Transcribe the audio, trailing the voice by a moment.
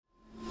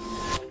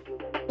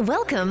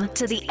Welcome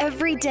to the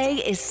Everyday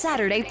is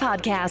Saturday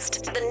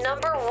podcast, the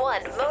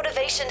 #1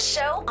 motivation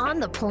show on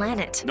the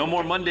planet. No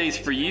more Mondays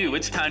for you.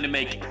 It's time to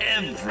make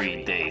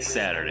every day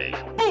Saturday.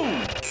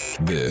 Boom!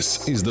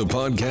 This is the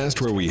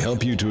podcast where we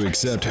help you to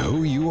accept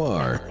who you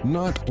are,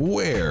 not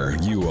where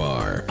you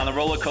are. On the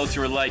roller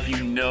coaster of life,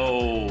 you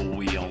know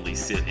we only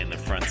sit in the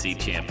front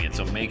seat, champion.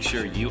 So make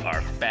sure you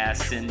are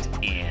fastened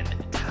and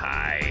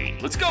tight.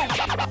 Let's go!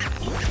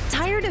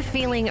 Tired of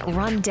feeling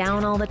run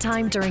down all the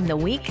time during the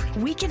week?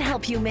 We can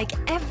help you make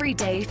every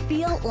day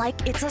feel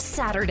like it's a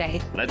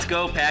Saturday. Let's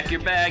go. Pack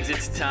your bags.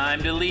 It's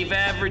time to leave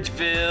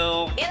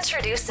Averageville.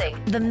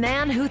 Introducing the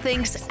man who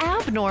thinks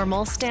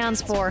abnormal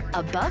stands for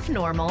above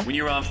normal. When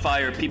you're on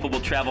fire, people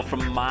will travel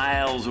from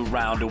miles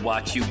around to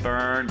watch you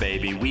burn,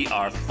 baby. We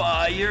are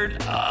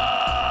fired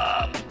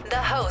up.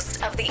 The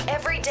host of the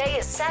Everyday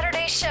is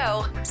Saturday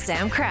show,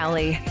 Sam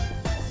Crowley.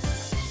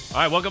 All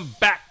right, welcome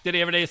back to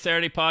the Everyday is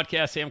Saturday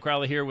podcast. Sam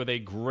Crowley here with a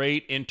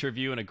great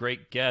interview and a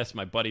great guest,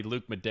 my buddy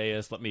Luke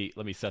Madeus. Let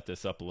me set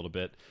this up a little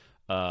bit.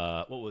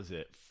 What was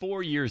it?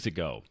 4 years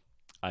ago,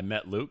 I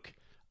met Luke.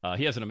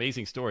 He has an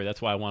amazing story.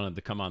 That's why I wanted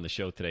to come on the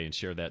show today and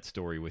share that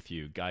story with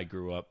you. Guy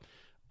grew up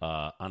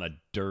on a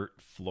dirt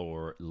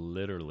floor,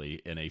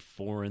 literally in a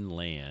foreign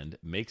land,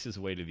 makes his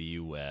way to the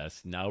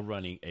U.S., now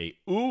running a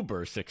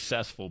uber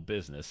successful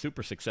business,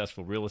 super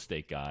successful real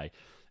estate guy.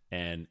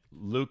 And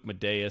Luke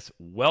Madeus,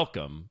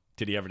 welcome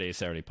to the Everyday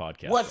Saturday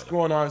podcast. What's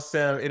going on,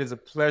 Sam? It is a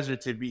pleasure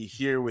to be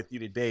here with you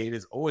today. It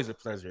is always a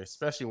pleasure,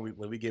 especially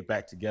when we get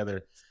back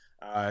together.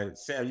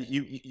 Sam,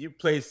 you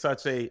played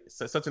such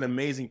an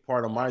amazing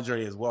part of my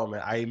journey as well,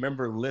 man. I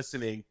remember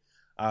listening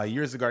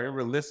years ago. I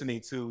remember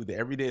listening to the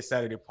Everyday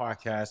Saturday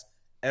podcast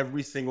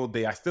every single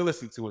day. I still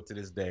listen to it to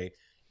this day,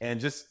 and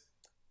just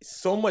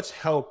so much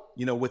help,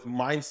 with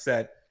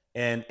mindset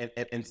and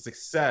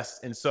success.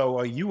 And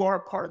so you are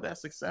a part of that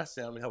success,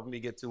 Sam, and helping me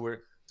get to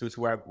where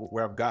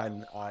I've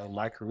gotten in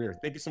my career.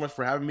 Thank you so much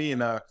for having me,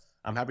 and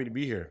I'm happy to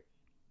be here.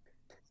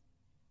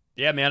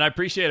 Yeah, man, I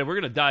appreciate it. We're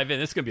going to dive in.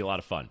 This is going to be a lot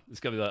of fun. It's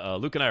going to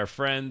be Luke and I are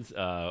friends.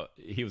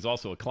 He was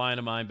also a client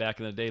of mine back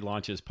in the day,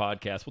 launched his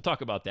podcast. We'll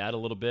talk about that a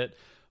little bit.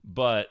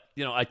 But,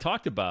 I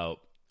talked about,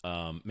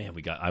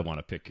 I want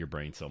to pick your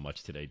brain so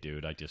much today,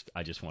 dude. I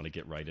just want to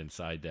get right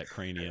inside that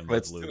cranium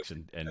of Luke's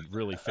and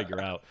really figure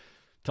out,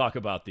 talk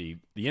about the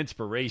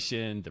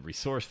inspiration, the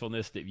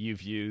resourcefulness that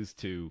you've used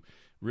to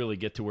really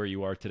get to where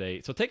you are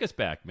today. So take us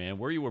back, man.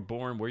 Where you were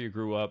born, where you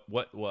grew up,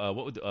 what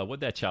would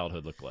that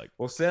childhood look like?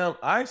 Well, Sam,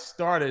 I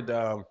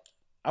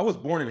was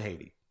born in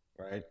Haiti,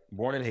 right?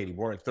 Born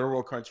in third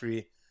world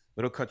country,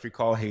 little country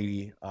called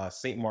Haiti,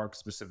 St. Mark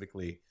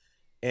specifically.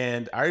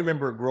 And I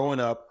remember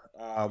growing up,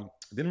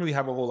 didn't really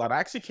have a whole lot. I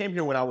actually came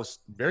here when I was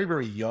very,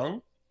 very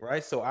young,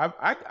 right? So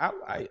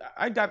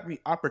I got the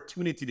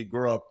opportunity to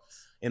grow up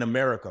in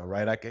America,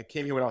 right? I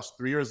came here when I was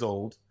 3 years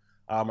old.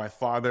 My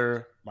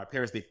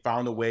parents, they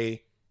found a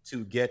way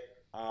to get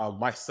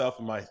myself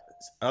and my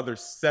other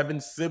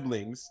 7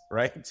 siblings,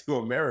 right, to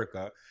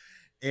America.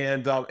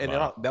 And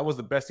Wow. that was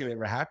the best thing that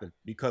ever happened,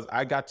 because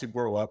I got to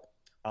grow up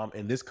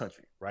in this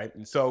country, right?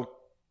 And so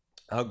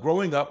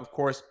growing up, of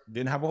course,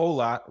 didn't have a whole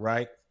lot,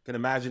 right? Can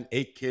imagine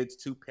 8 kids,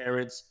 2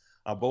 parents,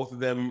 both of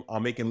them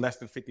making less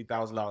than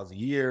 $50,000 a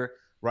year,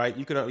 right?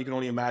 You can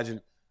only imagine.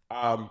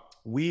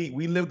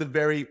 We lived a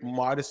very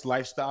modest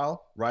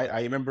lifestyle, right?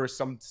 I remember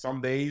some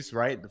days,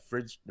 right? The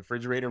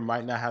refrigerator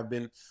might not have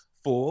been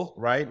full,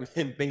 right?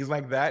 And things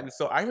like that. And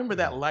so I remember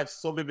that life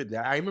so vividly.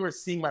 I remember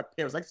seeing my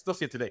parents, I can still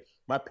see it today.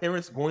 My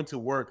parents going to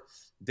work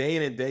day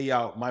in and day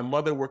out. My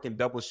mother working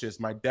double shifts.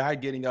 My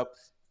dad getting up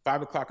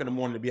 5 o'clock in the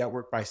morning to be at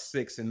work by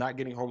 6 and not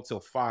getting home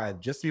till 5,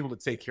 just to be able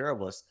to take care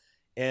of us.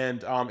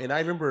 And I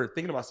remember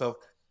thinking to myself,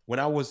 when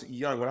I was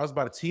young, when I was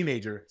about a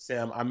teenager,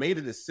 Sam, I made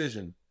a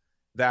decision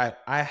that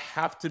I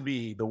have to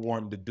be the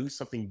one to do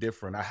something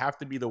different. I have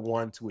to be the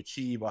one to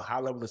achieve a high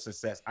level of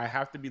success. I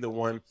have to be the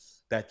one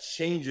that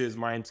changes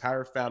my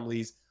entire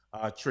family's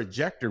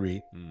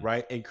trajectory,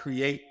 right? And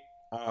create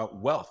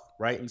wealth,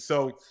 right? And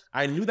so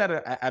I knew that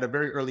at a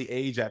very early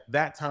age. At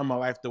that time in my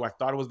life, though, I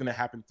thought it was going to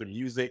happen through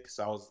music.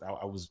 So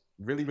I was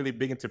really, really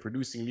big into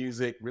producing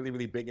music, really,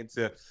 really big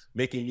into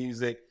making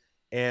music.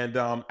 And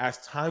as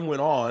time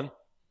went on,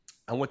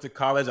 I went to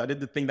college. I did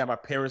the thing that my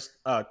parents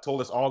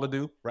told us all to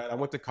do, right? I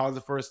went to college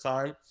the first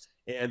time,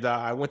 and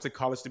I went to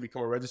college to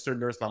become a registered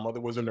nurse. My mother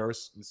was a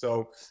nurse. And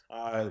so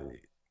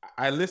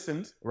I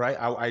listened, right?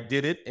 I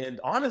did it.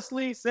 And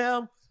honestly,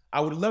 Sam,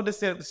 I would love to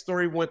say that the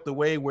story went the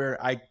way where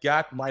I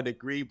got my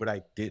degree, but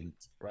I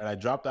didn't, right? I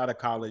dropped out of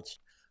college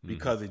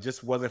because it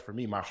just wasn't for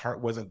me. My heart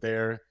wasn't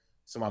there.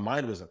 So my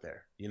mind wasn't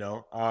there,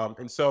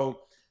 And so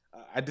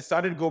I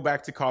decided to go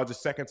back to college a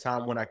second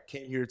time when I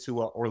came here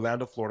to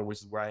Orlando, Florida,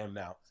 which is where I am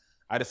now.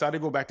 I decided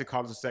to go back to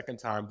college a second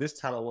time. This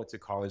time I went to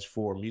college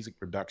for music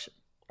production.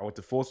 I went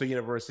to Full Sail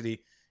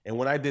University. And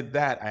when I did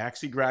that, I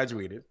actually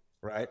graduated,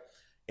 right?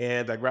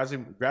 And I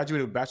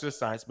graduated with Bachelor of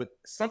Science, but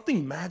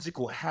something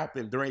magical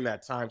happened during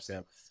that time,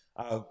 Sam.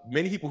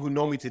 Many people who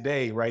know me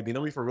today, right, they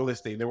know me for real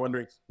estate. And they're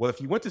wondering, well, if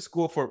you went to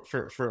school for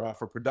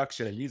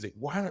production and music,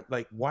 why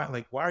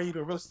are you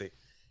doing real estate?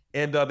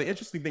 And the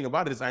interesting thing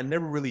about it is I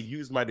never really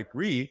used my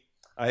degree,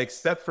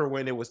 except for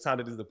when it was time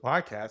to do the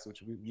podcast,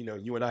 which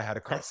you and I had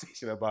a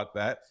conversation about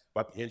that,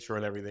 about the intro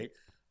and everything.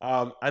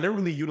 I never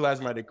really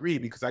utilized my degree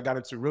because I got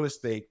into real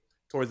estate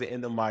towards the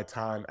end of my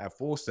time at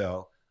Full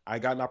Sail. I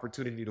got an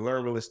opportunity to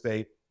learn real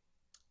estate,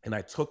 and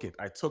I took it.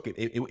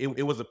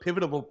 It was a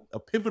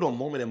pivotal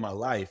moment in my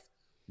life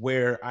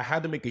where I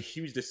had to make a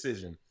huge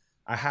decision.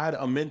 I had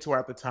a mentor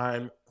at the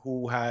time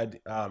who had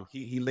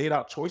he laid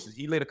out choices.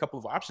 He laid a couple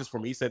of options for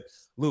me. He said,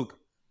 "Luke,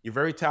 you're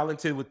very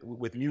talented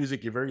with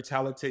music. You're very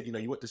talented.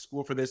 You went to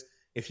school for this.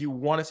 If you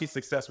want to see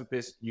success with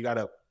this, you got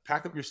to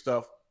pack up your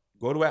stuff,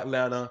 go to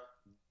Atlanta,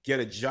 get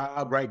a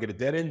job, right? Get a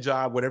dead-end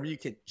job, whatever you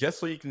can, just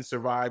so you can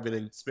survive, and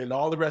then spend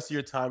all the rest of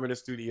your time in the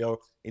studio,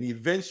 and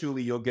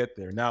eventually you'll get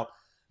there." Now,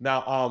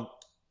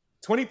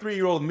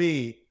 23-year-old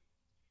me,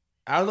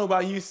 I don't know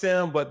about you,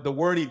 Sam, but the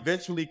word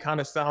eventually kind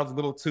of sounds a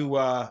little too,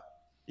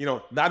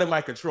 not in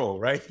my control,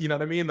 right? You know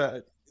what I mean?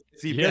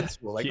 It's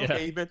eventual,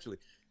 okay, eventually.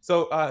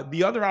 So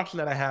the other option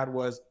that I had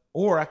was,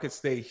 or I could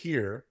stay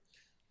here,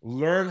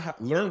 learn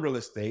real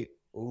estate,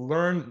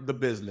 learn the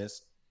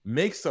business,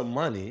 make some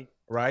money,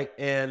 right?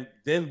 And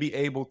then be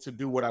able to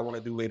do what I want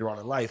to do later on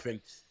in life.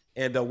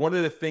 And one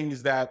of the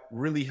things that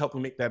really helped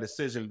me make that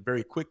decision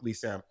very quickly,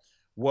 Sam,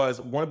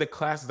 was one of the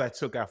classes I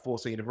took at Full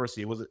Sail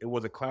University. It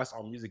was a class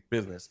on music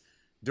business.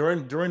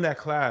 During that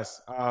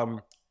class,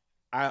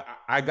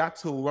 I got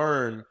to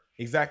learn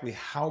exactly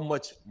how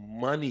much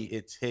money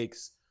it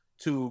takes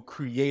to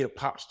create a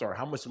pop star,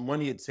 how much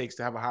money it takes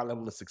to have a high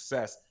level of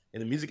success in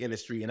the music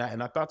industry. And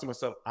I thought to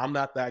myself, I'm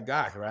not that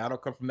guy, right? I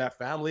don't come from that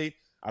family.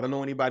 I don't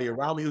know anybody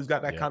around me who's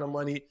got that kind of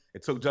money.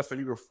 It took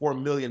Justin Bieber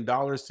 $4 million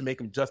to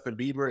make him Justin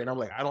Bieber. And I'm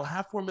like, I don't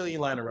have $4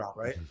 million lying around,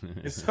 right?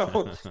 And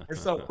so,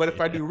 but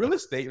if I do real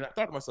estate, and I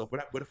thought to myself,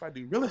 but if I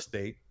do real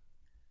estate,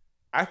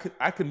 I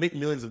could make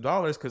millions of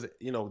dollars, because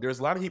there's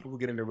a lot of people who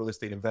get into real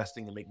estate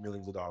investing and make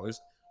millions of dollars.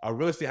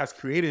 Real estate has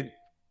created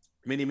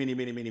many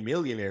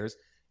millionaires,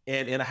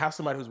 and I have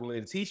somebody who's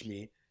willing to teach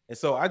me. And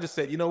so I just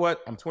said, you know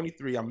what? I'm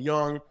 23. I'm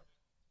young.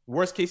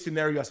 Worst case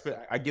scenario,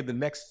 I give the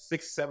next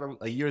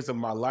 6-7 years of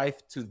my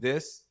life to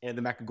this, and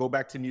then I could go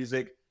back to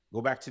music,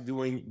 go back to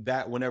doing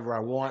that whenever I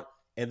want.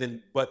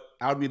 But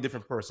I would be a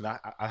different person.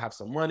 I have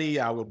some money.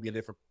 I would be in a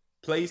different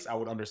place. I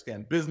would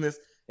understand business.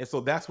 And so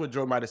that's what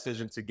drove my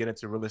decision to get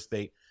into real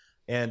estate.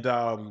 And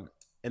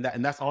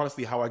that's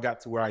honestly how I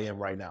got to where I am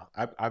right now.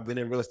 I've been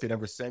in real estate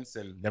ever since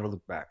and never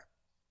looked back.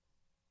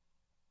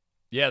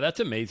 Yeah, that's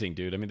amazing,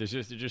 dude. I mean, there's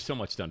just so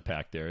much to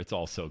unpack there. It's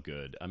all so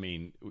good. I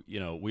mean,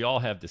 we all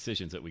have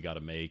decisions that we got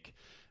to make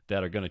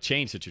that are going to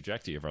change the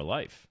trajectory of our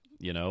life.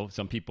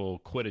 Some people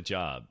quit a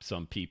job.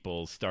 Some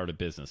people start a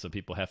business. Some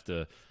people have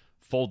to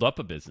fold up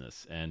a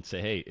business and say,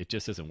 hey, it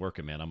just isn't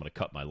working, man. I'm going to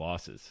cut my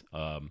losses.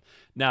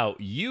 Now,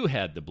 you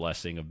had the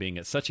blessing of being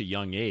at such a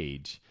young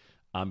age.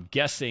 I'm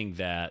guessing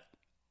that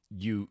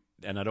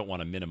and I don't want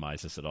to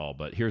minimize this at all,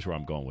 but here's where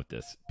I'm going with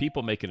this.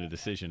 People making a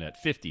decision at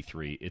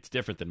 53, it's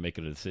different than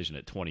making a decision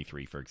at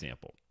 23, for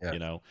example.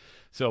 Yeah.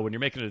 So when you're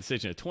making a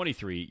decision at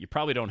 23, you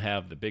probably don't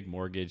have the big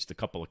mortgage, the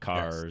couple of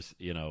cars,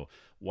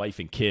 wife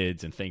and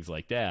kids and things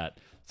like that.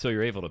 So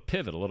you're able to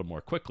pivot a little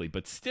more quickly.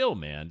 But still,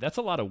 man, that's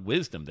a lot of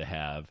wisdom to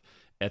have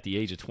at the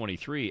age of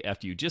 23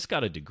 after you just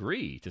got a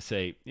degree to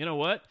say, you know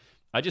what?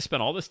 I just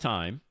spent all this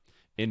time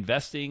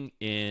investing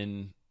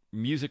in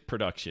music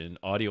production,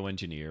 audio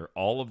engineer,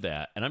 all of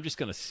that, and I'm just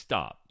going to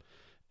stop.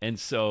 And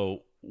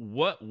so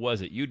what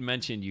was it? You'd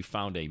mentioned you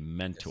found a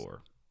mentor.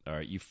 Yes. All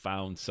right, you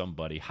found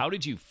somebody. How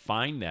did you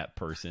find that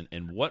person,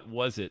 and what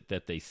was it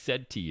that they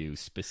said to you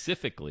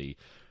specifically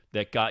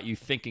that got you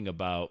thinking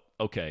about,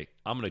 okay,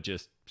 I'm going to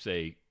just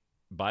say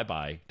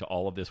bye-bye to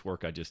all of this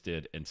work I just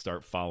did and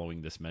start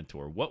following this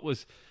mentor? What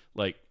was,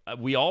 like,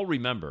 we all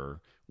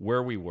remember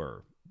where we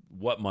were,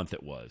 what month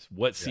it was,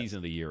 what season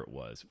of the year it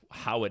was,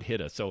 how it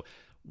hit us. So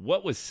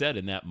what was said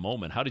in that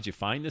moment? How did you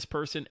find this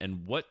person,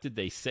 and what did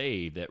they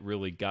say that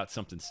really got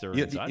something stirred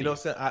inside you?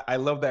 I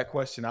love that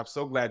question. I'm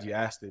so glad you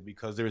asked it,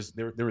 because there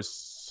is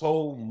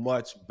so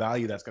much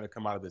value that's going to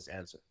come out of this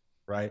answer,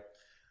 right?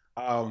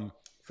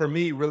 For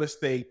me, real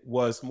estate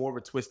was more of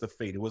a twist of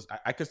fate.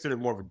 I consider it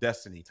more of a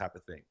destiny type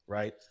of thing,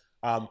 right?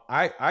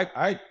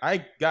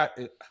 I got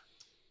into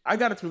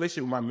a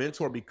relationship with my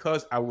mentor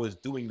because I was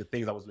doing the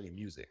things I was doing in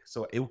music.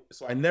 So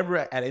I never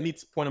at any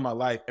point in my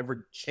life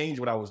ever changed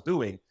what I was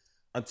doing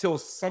until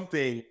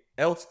something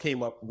else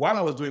came up while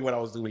I was doing what I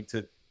was doing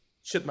to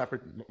shift my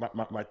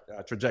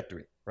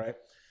trajectory, right?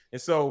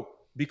 And so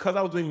because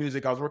I was doing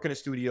music, I was working in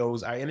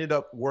studios. I ended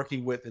up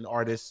working with an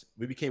artist.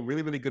 We became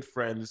really, really good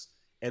friends.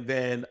 And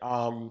then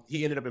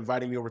he ended up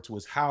inviting me over to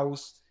his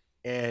house.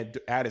 And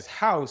at his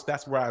house,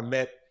 that's where I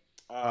met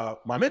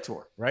my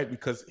mentor, right?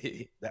 Because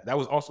that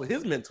was also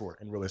his mentor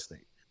in real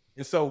estate.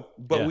 And so,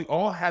 we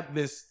all had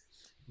this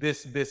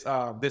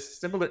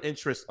similar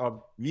interest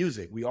of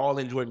music. We all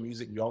enjoyed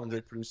music. We all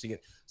enjoyed producing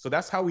it. So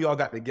that's how we all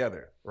got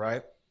together,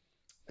 right?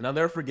 And I'll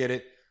never forget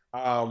it.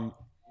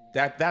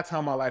 That time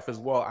in my life as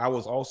well, I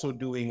was also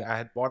doing. I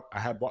had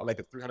bought like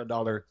a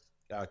 $300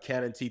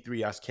 Canon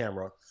T3S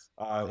camera,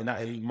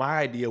 and my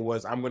idea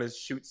was I'm going to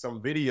shoot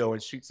some video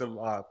and shoot some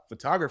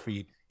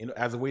photography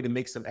as a way to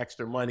make some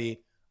extra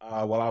money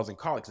while I was in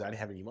college because I didn't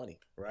have any money,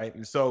 right?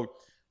 And so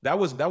that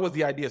was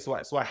the idea.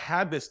 So I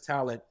had this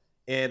talent,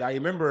 and I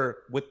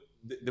remember with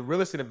the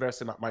real estate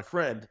investor, my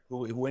friend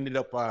who ended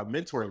up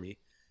mentoring me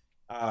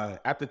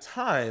at the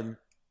time.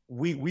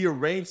 We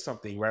arranged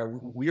something, right?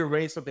 We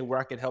arranged something where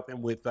I could help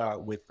him with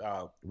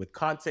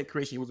content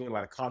creation. He was doing a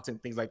lot of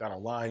content, things like that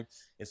online.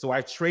 And so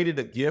I traded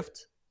a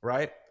gift,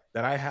 right,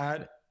 that I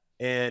had,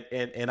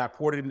 and I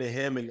poured it into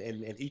him,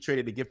 and he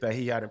traded the gift that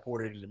he had and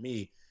poured it into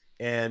me.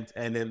 And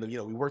then we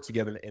worked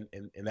together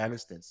in that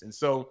instance. And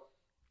so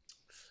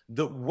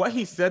what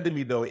he said to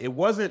me though, it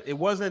wasn't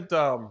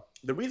the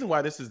reason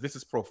why this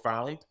is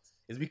profound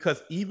is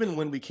because even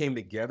when we came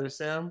together,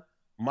 Sam,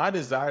 my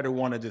desire to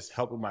want to just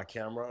help with my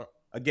camera.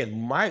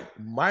 Again,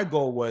 my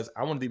goal was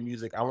I want to do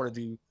music. I want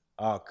to do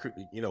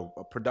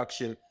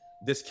production.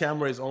 This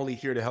camera is only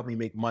here to help me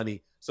make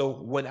money. So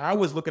when I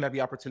was looking at the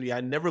opportunity,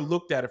 I never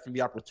looked at it from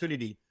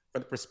the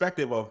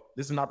perspective of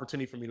this is an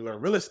opportunity for me to learn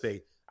real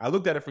estate. I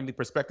looked at it from the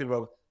perspective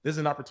of this is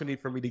an opportunity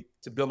for me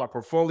to build my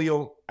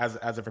portfolio as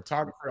a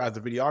photographer, as a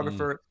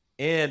videographer,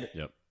 and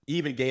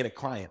even gain a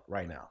client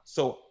right now.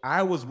 So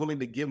I was willing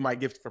to give my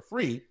gift for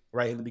free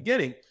right in the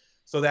beginning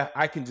so that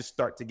I can just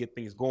start to get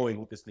things going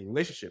with this new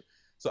relationship.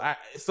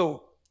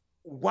 So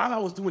while I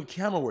was doing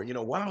camera work,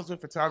 while I was doing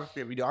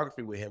photography and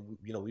videography with him,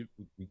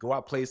 we go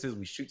out places,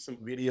 we shoot some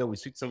video, we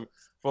shoot some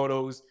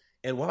photos.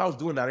 And while I was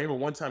doing that, I remember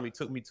one time he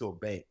took me to a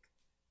bank,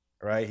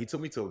 right? He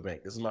took me to a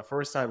bank. This is my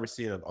first time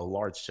receiving a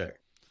large check.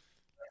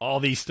 All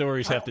these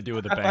stories have to do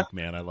with the bank,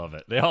 man. I love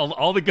it.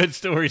 All the good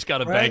stories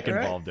got a bank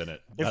involved in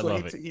it. I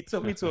love it. He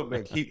took me to a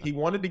bank. He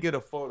wanted to get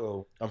a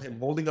photo of him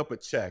holding up a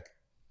check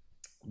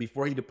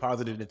before he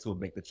deposited it into a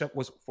bank. The check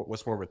was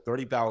for over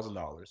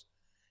 $30,000.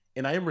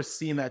 And I remember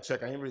seeing that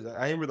check. I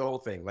remember the whole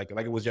thing, like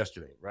it was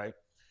yesterday, right?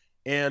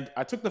 And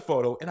I took the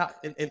photo,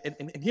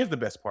 and here's the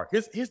best part.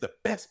 Here's the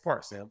best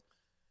part, Sam.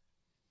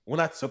 When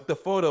I took the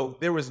photo,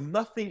 there was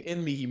nothing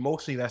in me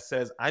emotionally that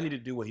says I need to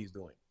do what he's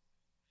doing.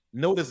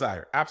 No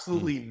desire,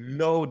 absolutely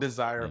no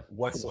desire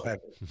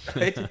whatsoever,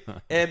 right?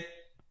 and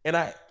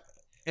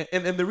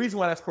the reason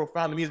why that's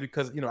profound to me is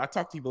because I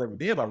talk to people every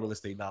day about real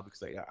estate now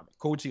because I'm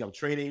coaching, I'm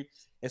training,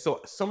 and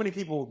so many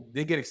people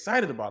they get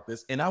excited about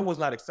this, and I was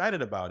not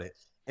excited about it.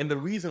 And the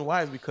reason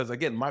why is because,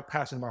 again, my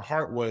passion, my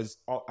heart was,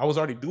 I was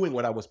already doing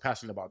what I was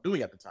passionate about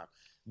doing at the time.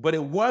 But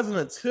it wasn't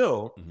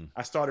until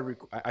I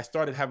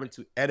started having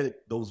to edit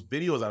those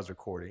videos I was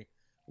recording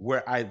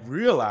where I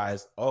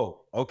realized,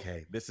 oh,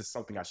 okay, this is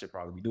something I should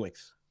probably be doing.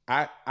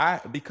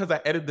 Because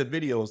I edited the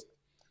videos,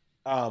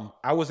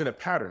 I was in a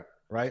pattern,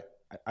 right?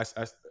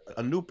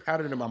 A new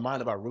pattern in my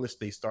mind about real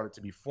estate started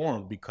to be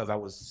formed because I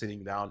was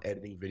sitting down,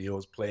 editing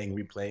videos,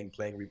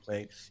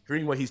 replaying,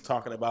 hearing what he's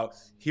talking about,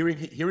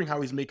 hearing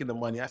how he's making the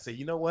money. I said,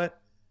 you know what?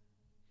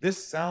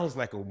 This sounds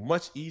like a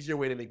much easier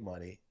way to make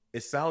money.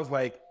 It sounds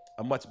like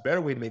a much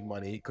better way to make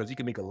money because you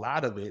can make a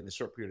lot of it in a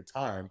short period of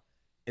time.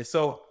 And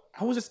so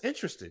I was just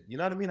interested. You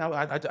know what I mean?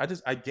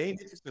 I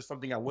gained interest in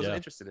something I wasn't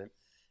interested in.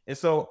 And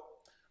so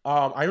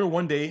I remember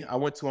one day I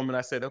went to him and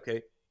I said,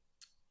 okay,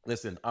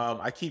 listen,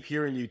 I keep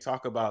hearing you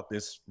talk about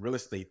this real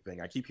estate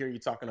thing. I keep hearing you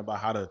talking about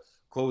how to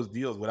close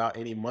deals without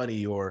any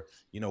money or,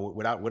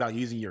 without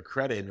using your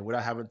credit and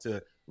without having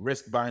to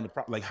risk buying the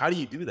property. Like, how do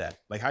you do that?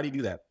 How do you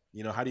do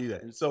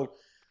that? And so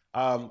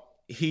that's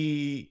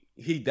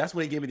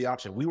when he gave me the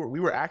option. We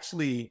were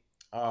actually,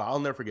 I'll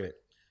never forget it.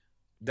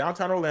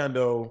 Downtown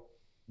Orlando,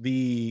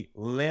 the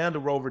Land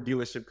Rover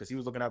dealership, because he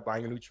was looking at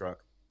buying a new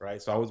truck,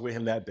 right? So I was with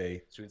him that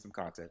day shooting some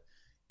content.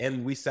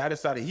 And we sat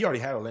aside, he already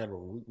had a Land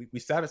Rover. We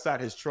sat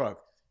aside his truck,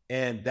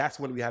 and that's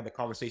when we had the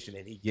conversation,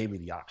 and he gave me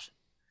the option.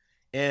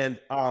 And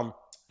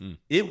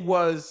it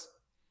was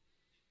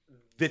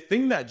the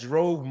thing that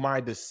drove my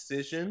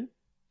decision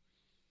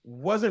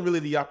wasn't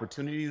really the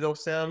opportunity though,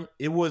 Sam.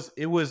 It was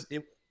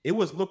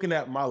looking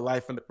at my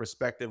life from the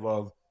perspective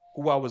of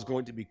who I was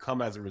going to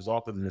become as a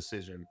result of the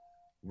decision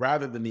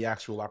rather than the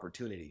actual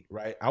opportunity,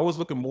 right? I was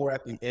looking more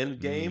at the end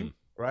game,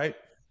 right?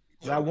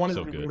 I wanted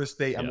to do real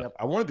estate. I mean,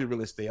 I wanted to do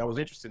real estate. I was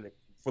interested in it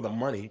for the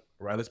money,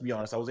 right? Let's be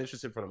honest. I was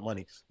interested for the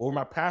money. But where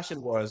my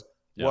passion was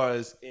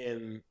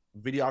in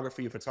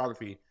videography and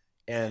photography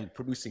and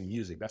producing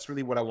music. That's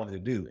really what I wanted to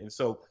do. And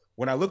so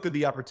when I looked at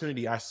the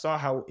opportunity, I saw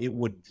how it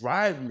would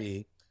drive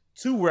me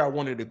to where I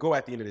wanted to go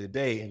at the end of the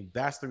day. And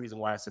that's the reason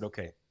why I said,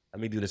 okay,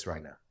 let me do this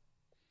right now.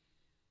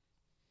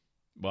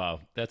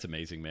 Wow, that's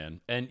amazing,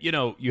 man. And,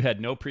 you had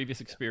no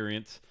previous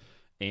experience,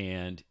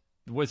 and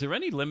was there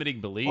any limiting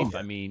belief?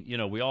 I mean,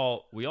 we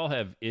all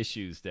have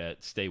issues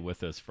that stay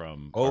with us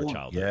from our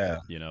childhood.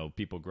 Yeah.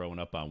 People growing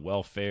up on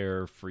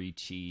welfare, free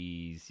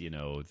cheese,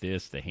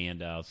 the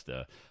handouts,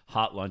 the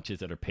hot lunches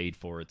that are paid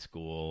for at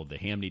school, the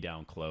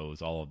hand-me-down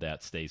clothes, all of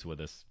that stays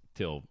with us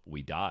till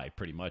we die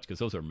pretty much because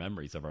those are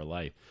memories of our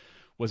life.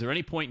 Was there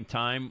any point in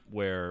time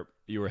where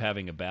you were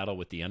having a battle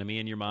with the enemy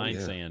in your mind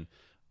saying,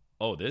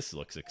 oh, this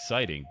looks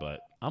exciting,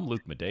 but I'm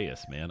Luke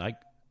Madeus, man.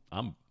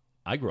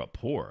 I grew up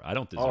poor. I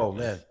don't Oh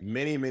deserve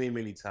man, this.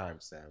 many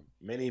times, Sam.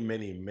 Many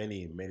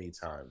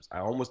times. I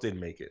almost didn't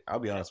make it. I'll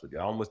be honest with you.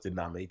 I almost did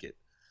not make it.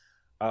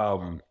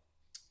 Um,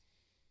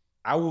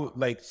 I would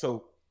like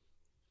so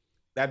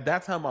at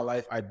that time in my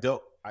life,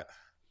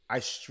 I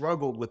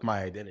struggled with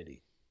my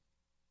identity,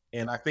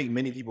 and I think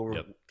many people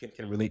Yep.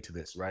 can relate to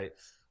this, right?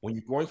 When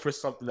you're going for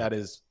something that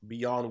Yep. is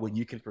beyond what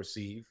you can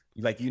perceive,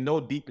 like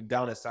deep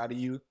down inside of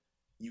you,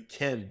 you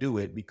can do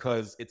it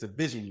because it's a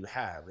vision you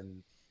have,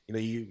 and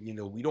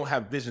we don't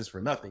have visions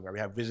for nothing, right? We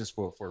have visions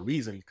for a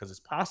reason because it's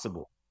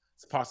possible,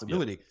 it's a Yep.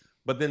 possibility.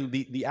 But then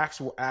the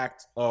actual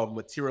act of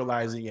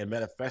materializing and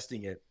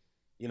manifesting it,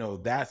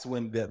 that's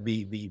when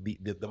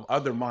the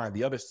other mind,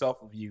 the other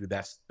self of you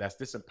that's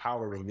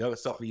disempowering, the other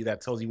self of you that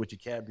tells you what you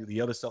can't do,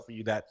 the other self of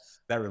you that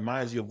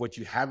reminds you of what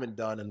you haven't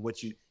done and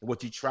what you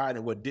tried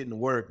and what didn't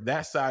work,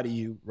 that side of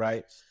you,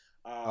 right,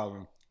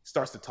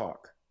 starts to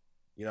talk,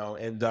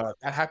 and that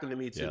happened to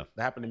me too. Yeah.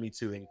 That happened to me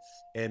too,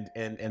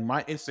 and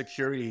my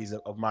insecurities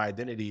of my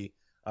identity,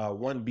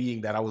 one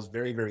being that I was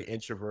very, very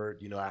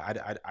introvert.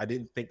 I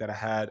didn't think that I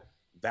had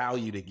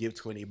value to give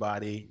to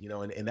anybody,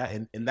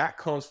 and that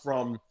comes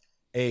from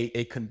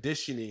a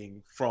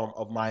conditioning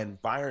of my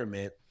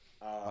environment,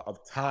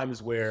 of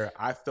times where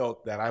I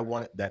felt that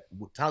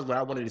times when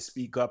I wanted to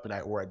speak up and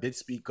I did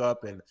speak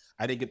up and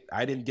I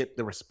didn't get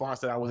the response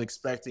that I was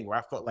expecting, where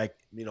I felt like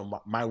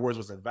my words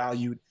wasn't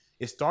valued.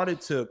 I started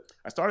to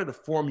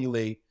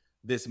formulate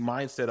this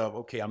mindset of,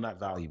 okay, I'm not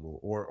valuable,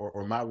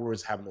 or my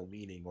words have no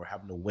meaning or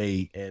have no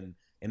weight, and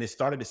it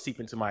started to seep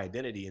into my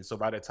identity. And so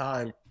by the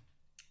time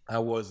I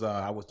was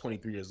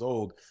 23 years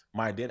old,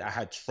 I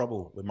had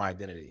trouble with my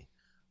identity.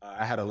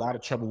 I had a lot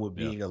of trouble with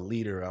Yeah. being a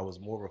leader. I was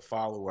more of a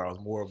follower. I was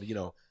more of,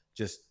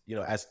 just,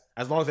 as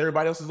long as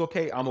everybody else is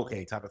okay, I'm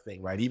okay type of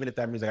thing, right? Even if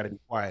that means I got to be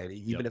quiet,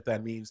 even if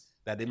that means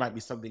that there might be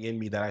something in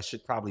me that I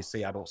should probably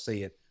say, I don't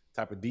say it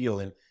type of deal.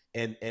 And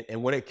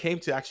when it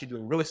came to actually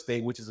doing real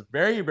estate, which is a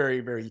very,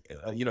 very, very,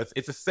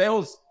 it's a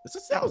sales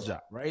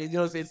job, right?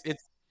 It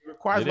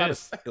requires a lot of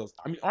sales.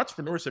 I mean,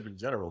 entrepreneurship in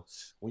general,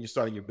 when you're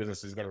starting your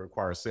business, is going to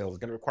require sales. It's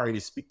going to require you to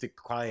speak to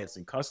clients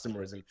and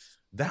customers. And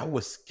that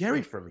was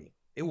scary for me.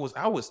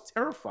 I was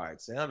terrified,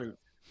 Sam. And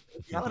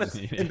to be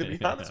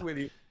honest with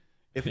you,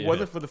 if it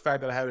wasn't for the fact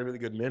that I had a really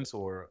good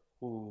mentor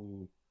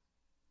who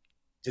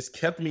just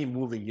kept me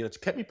moving, just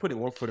kept me putting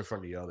one foot in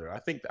front of the other. I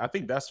think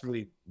that's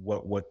really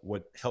what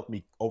helped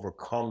me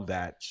overcome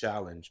that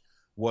challenge,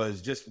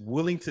 was just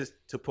willing to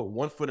put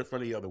one foot in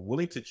front of the other,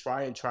 willing to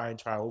try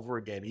over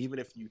again, even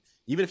if you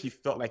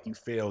felt like you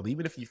failed,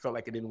 even if you felt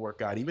like it didn't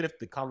work out, even if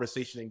the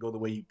conversation didn't go the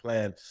way you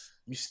planned,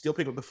 you still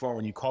pick up the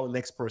phone, you call the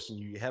next person,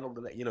 you handle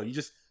you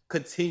just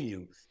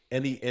continue.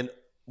 And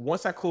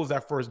once I closed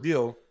that first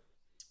deal,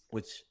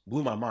 which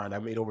blew my mind, I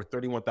made over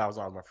 $31,000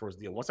 on my first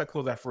deal. Once I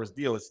closed that first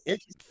deal, it's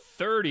interesting.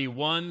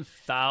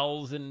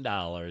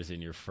 $31,000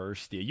 in your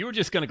first deal. You were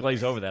just going to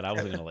glaze over that. I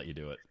wasn't going to let you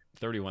do it.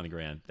 31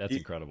 grand. That's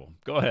incredible.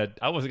 Go ahead.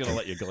 I wasn't going to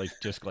let you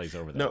glaze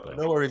over that.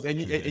 No worries. And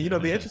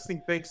the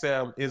interesting thing,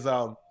 Sam, is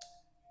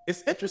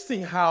it's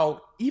interesting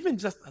how even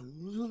just a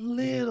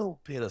little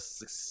bit of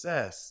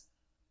success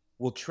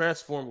will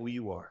transform who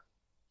you are.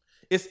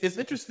 It's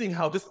interesting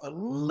how just a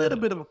little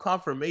bit of a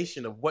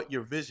confirmation of what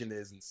your vision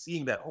is, and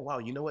seeing that, oh wow,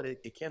 you know what,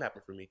 it can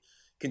happen for me,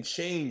 can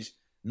change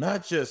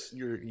not just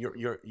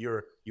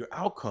your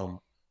outcome,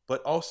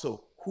 but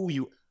also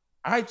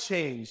I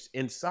changed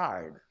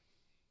inside,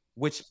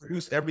 which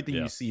produced everything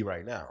you see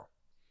right now,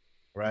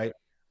 right?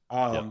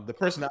 The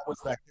person I was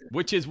back then.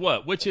 Which is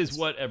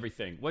what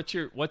everything.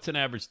 What's an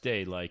average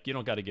day like? You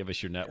don't got to give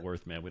us your net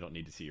worth, man. We don't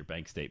need to see your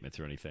bank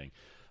statements or anything.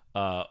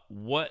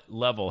 What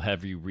level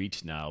have you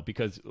reached now?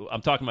 Because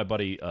I'm talking to my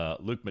buddy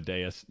Luke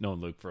Madeus,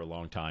 known Luke for a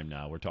long time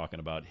now. We're talking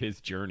about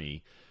his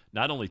journey,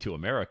 not only to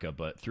America,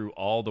 but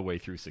all the way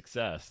through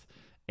success.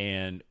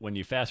 And when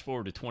you fast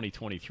forward to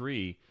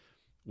 2023,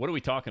 what are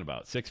we talking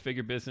about?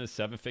 6-figure business,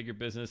 7-figure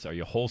business? Are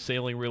you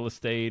wholesaling real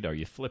estate? Are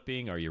you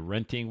flipping? Are you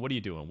renting? What are you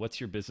doing? What's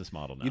your business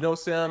model now?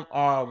 Sam,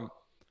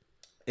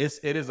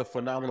 it is a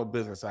phenomenal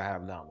business I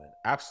have now, man.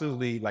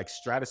 Absolutely, like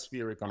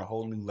stratospheric on a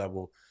whole new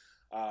level.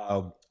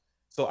 So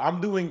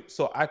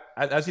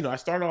as you know, I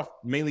started off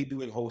mainly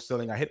doing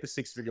wholesaling. I hit the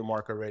 6-figure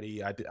mark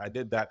already. I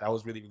did that. That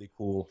was really, really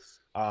cool.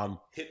 I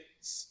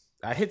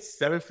hit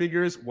 7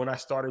 figures when I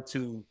started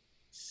to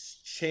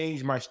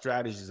change my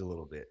strategies a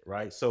little bit,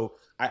 right? So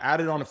I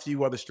added on a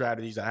few other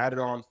strategies. I added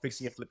on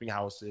fixing and flipping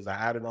houses. I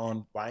added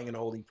on buying and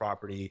holding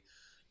property.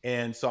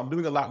 And so I'm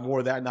doing a lot more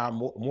of that now.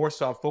 More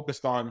so I'm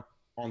focused on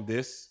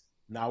this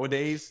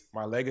nowadays,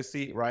 my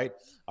legacy, right?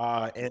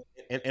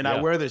 And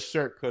I wear this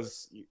shirt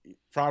because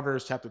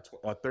Proverbs chapter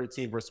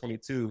 13, verse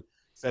 22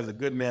 says a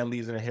good man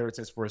leaves an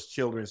inheritance for his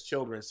children's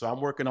children. So I'm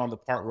working on the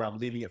part where I'm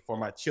leaving it for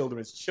my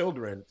children's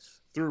children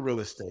through real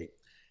estate.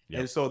 Yep.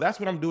 And so that's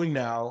what I'm doing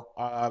now.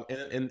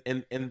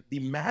 And the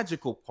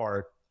magical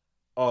part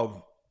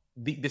of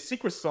the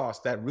secret sauce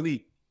that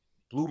really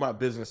blew my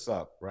business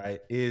up,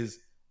 right, is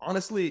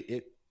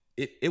honestly,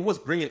 it was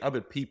bringing other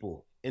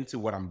people into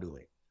what I'm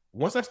doing.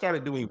 Once I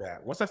started doing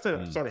that, once I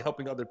started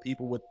helping other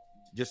people with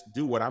just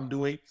do what I'm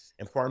doing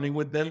and partnering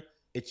with them,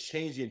 it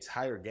changed the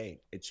entire game.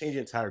 It changed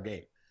the entire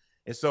game.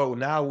 And so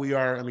now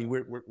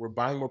we're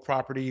buying more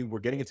property. We're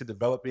getting into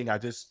developing. I'm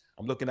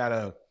looking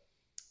at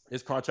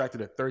this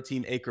contracted a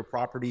 13-acre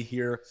property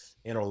here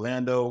in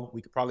Orlando.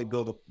 We could probably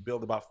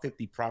build about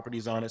 50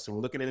 properties on it. So we're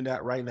looking into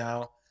that right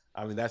now.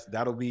 I mean,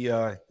 that'll be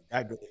if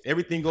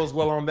everything goes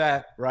well on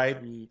that, right?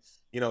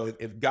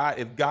 If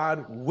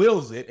God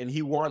wills it and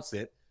He wants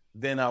it,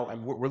 then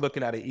we're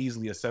looking at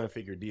easily a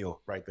 7-figure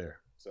deal right there.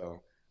 So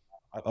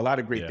a lot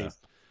of great things.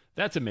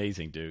 That's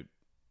amazing, dude.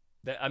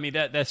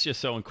 That's just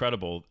so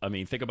incredible. I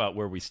mean, think about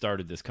where we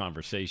started this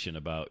conversation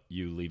about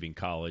you leaving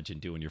college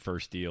and doing your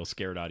first deal,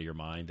 scared out of your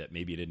mind that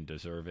maybe you didn't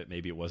deserve it,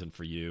 maybe it wasn't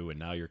for you, and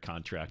now you're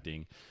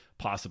contracting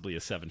possibly a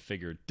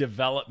 7-figure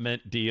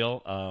development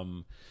deal.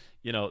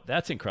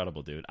 That's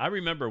incredible, dude. I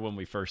remember when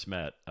we first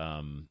met.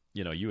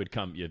 You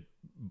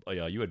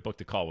had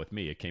booked a call with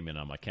me. It came in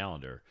on my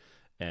calendar,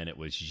 and it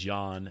was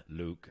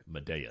Jean-Luc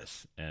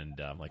Madeus, and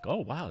I'm like,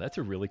 oh wow, that's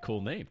a really cool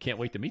name. Can't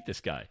wait to meet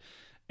this guy.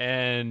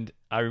 And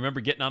I remember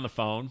getting on the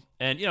phone,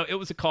 and it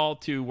was a call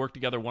to work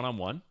together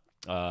one-on-one,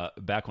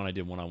 back when I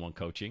did one-on-one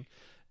coaching.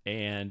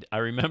 And I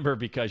remember,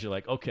 because you're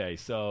like, okay,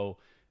 so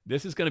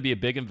this is going to be a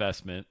big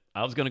investment.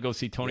 I was going to go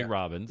see Tony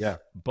Robbins,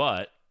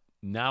 but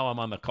now I'm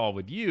on the call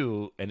with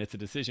you, and it's a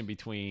decision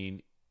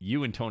between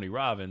you and Tony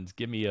Robbins.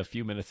 Give me a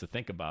few minutes to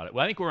think about it.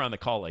 Well, I think we were on the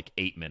call like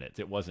 8 minutes.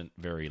 It wasn't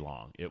very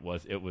long. It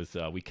was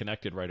we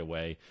connected right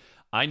away.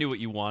 I knew what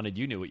you wanted.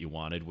 You knew what you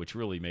wanted, which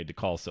really made the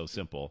call so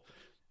simple.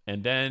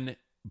 And then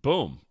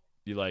boom,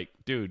 you're like,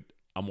 dude,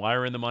 I'm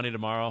wiring the money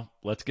tomorrow.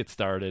 Let's get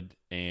started.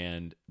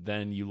 And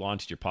then you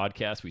launched your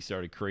podcast. We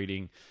started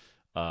creating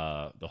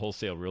the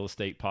Wholesale Real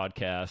Estate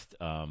Podcast.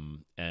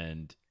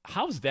 And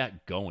how's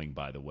that going,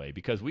 by the way?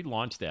 Because we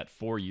launched that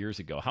 4 years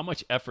ago. How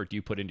much effort do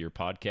you put into your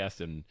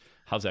podcast, and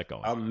how's that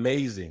going?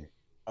 Amazing.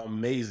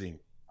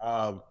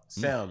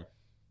 Sam,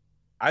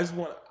 I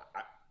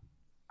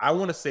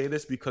want to say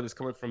this because it's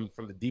coming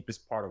from the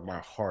deepest part of my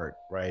heart,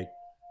 right?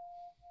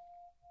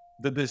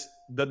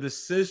 The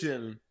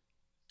decision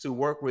to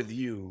work with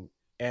you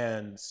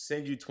and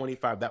send you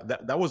 25,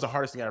 that was the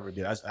hardest thing I ever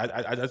did. I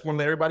just want to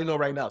let everybody know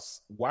right now,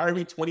 wiring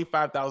me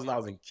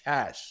 $25,000 in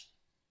cash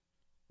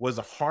was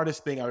the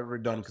hardest thing I've ever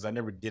done, because I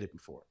never did it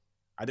before.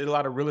 I did a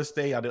lot of real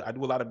estate. I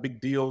do a lot of big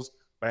deals,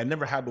 but I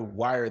never had to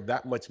wire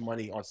that much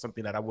money on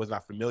something that I was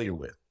not familiar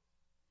with,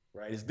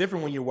 right? It's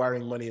different when you're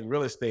wiring money in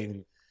real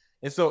estate.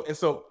 And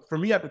so for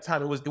me at the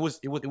time, it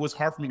was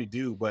hard for me to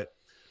do, but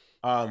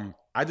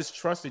I just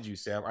trusted you,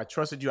 Sam. I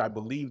trusted you. I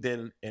believed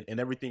in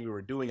everything we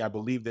were doing. I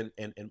believed in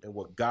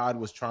what God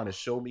was trying to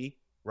show me,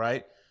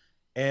 right?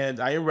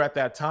 And I remember at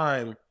that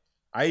time,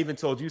 I even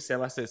told you,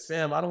 Sam. I said,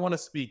 Sam, I don't want to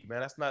speak,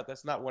 man. That's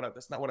not what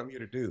I'm here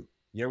to do.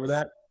 You remember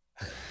that?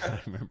 I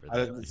remember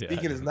that.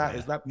 Speaking is not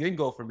didn't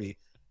go for me.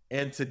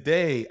 And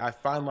today, I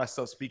find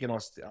myself speaking on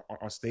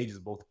stages,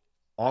 both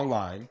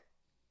online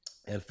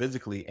and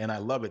physically, and I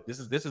love it. This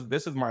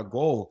is my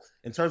goal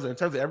in terms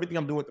of everything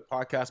I'm doing with the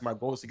podcast. My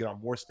goal is to get on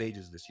more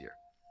stages this year,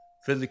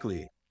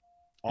 physically,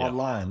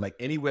 online, like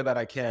anywhere that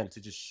I can,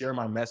 to just share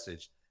my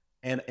message.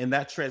 And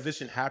that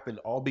transition happened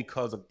all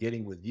because of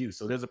getting with you.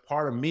 So there's a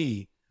part of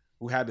me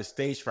who had the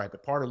stage fright, the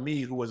part of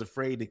me who was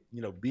afraid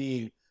to,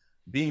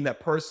 being that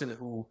person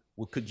who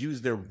could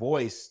use their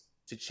voice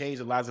to change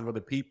the lives of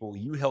other people.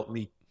 You helped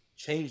me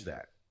change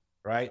that,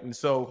 right? And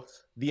so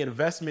the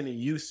investment in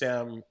you,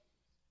 Sam,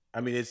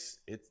 I mean, it's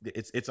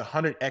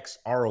 100x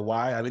ROI.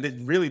 I mean, it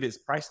really is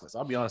priceless.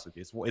 I'll be honest with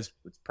you. It's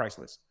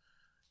priceless.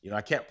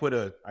 I can't put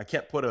a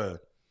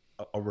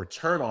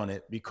return on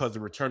it, because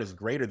the return is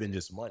greater than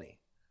just money.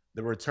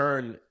 The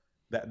return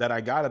that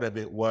I got out of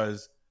it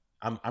was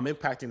I'm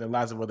impacting the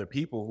lives of other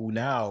people who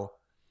now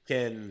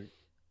can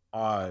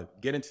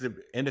get into the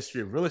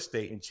industry of real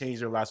estate and change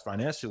their lives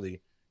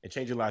financially and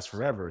change their lives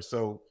forever.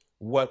 So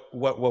what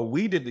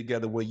we did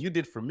together, what you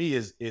did for me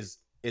is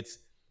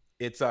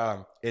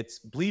it's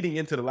bleeding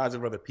into the lives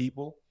of other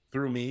people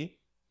through me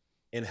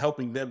and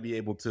helping them be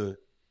able to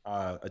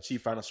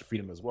achieve financial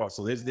freedom as well.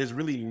 So there's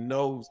really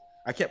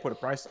I can't put a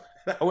price on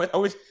it. I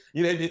wish,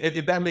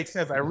 if that makes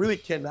sense, I really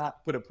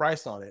cannot put a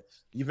price on it.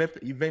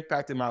 You've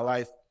impacted my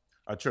life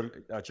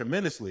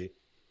tremendously.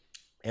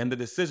 And the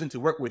decision to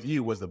work with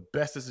you was the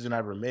best decision I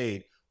ever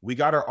made. We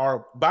got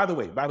our by the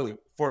way,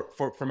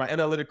 for my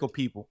analytical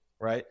people,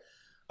 right?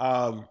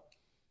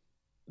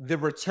 The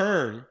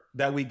return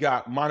that we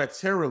got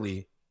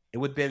monetarily, it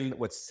would have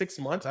been 6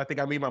 months. I think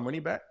I made my money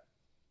back,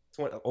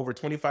 over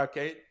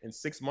 $25K in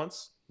 6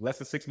 months, less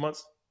than 6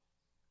 months.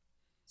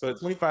 So the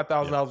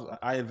 $25,000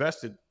 I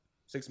invested,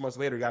 6 months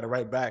later, got it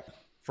right back.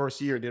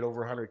 First year did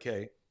over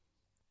 100K.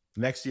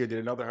 Next year did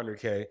another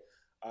 100K.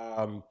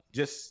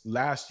 Just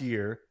last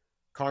year,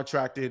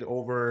 contracted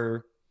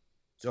over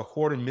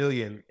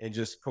 $250,000 in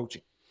just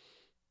coaching,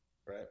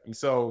 right? And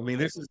so, I mean,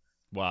 this is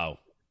wow.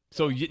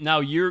 So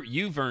now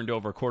you've earned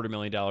over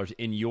 $250,000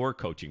 in your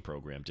coaching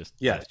program just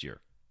last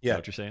year. Yeah, is that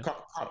what you're saying?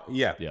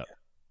 Yeah.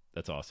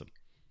 That's awesome.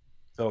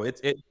 So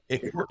it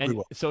worked really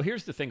well. So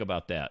here's the thing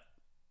about that.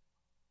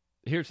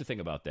 here's the thing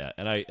about that.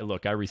 And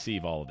I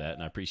receive all of that,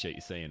 and I appreciate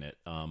you saying it.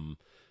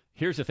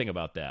 Here's the thing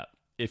about that.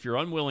 If you're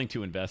unwilling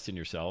to invest in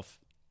yourself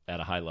at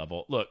a high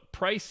level, look,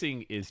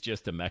 pricing is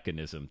just a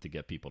mechanism to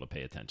get people to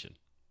pay attention.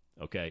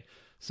 Okay.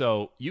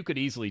 So you could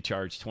easily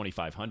charge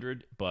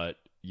 $2,500, but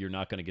you're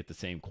not going to get the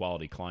same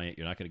quality client.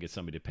 You're not going to get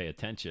somebody to pay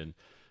attention.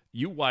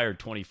 You wired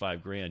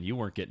 25 grand, you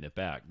weren't getting it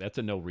back. That's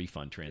a no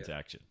refund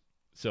transaction. Yeah.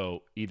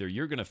 So either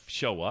you're going to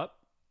show up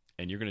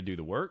and you're going to do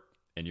the work,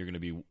 and you're going to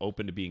be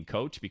open to being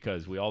coached,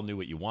 because we all knew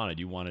what you wanted.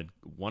 You wanted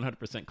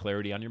 100%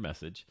 clarity on your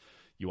message.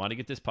 You want to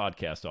get this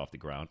podcast off the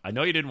ground. I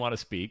know you didn't want to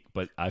speak,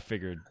 but I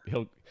figured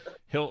he'll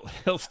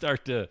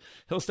start to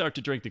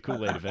drink the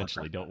Kool-Aid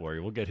eventually. Don't worry,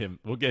 we'll get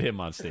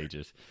him on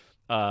stages.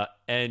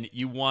 And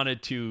you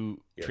wanted to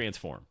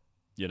transform.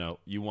 You know,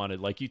 you wanted,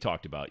 like you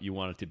talked about, you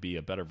wanted to be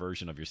a better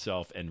version of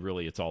yourself, and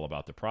really it's all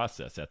about the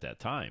process at that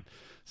time.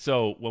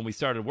 So when we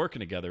started working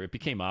together, it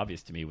became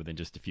obvious to me within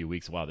just a few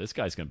weeks, wow, this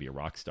guy's going to be a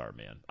rock star,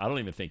 man. I don't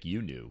even think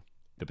you knew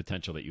the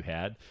potential that you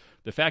had.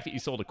 The fact that you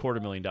sold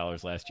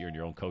 $250,000 last year in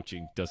your own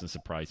coaching doesn't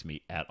surprise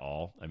me at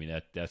all. I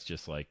mean, that's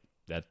just like,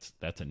 that's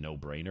a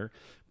no-brainer.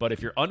 But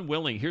if you're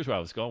unwilling, here's where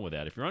I was going with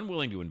that. If you're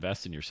unwilling to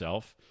invest in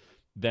yourself,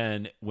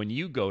 then when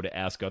you go to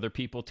ask other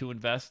people to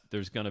invest,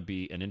 there's going to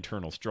be an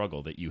internal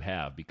struggle that you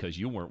have because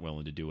you weren't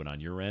willing to do it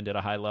on your end at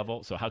a high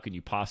level. So how can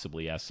you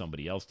possibly ask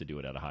somebody else to do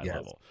it at a high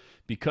level?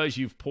 Because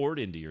you've poured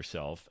into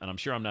yourself, and I'm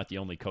sure I'm not the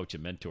only coach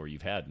and mentor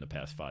you've had in the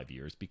past 5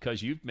 years,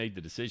 because you've made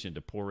the decision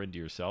to pour into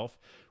yourself.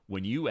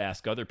 When you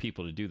ask other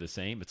people to do the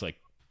same, it's like,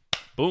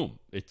 boom,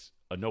 it's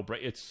a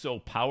no-brainer. It's so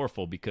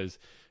powerful because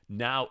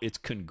now it's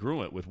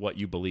congruent with what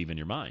you believe in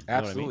your mind. You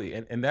Absolutely. know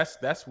what I And mean?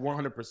 that's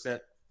 100%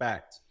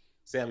 fact.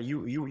 Sam,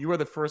 you were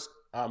the first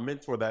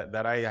mentor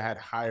that I had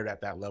hired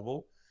at that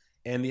level.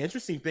 And the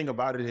interesting thing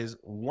about it is,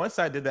 once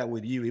I did that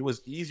with you, it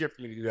was easier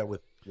for me to do that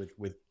with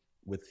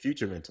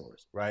future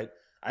mentors, right?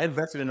 I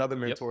invested in other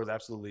mentors,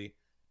 absolutely.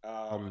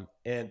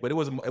 But it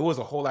was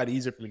a whole lot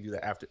easier for me to do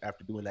that after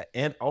doing that,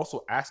 and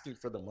also asking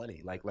for the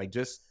money. Like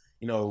just,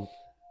 you know,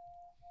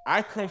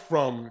 I come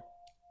from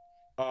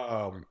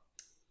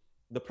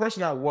the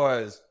person I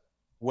was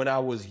when I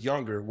was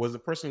younger was the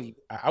person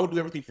I would do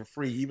everything for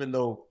free, even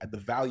though the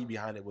value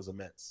behind it was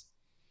immense.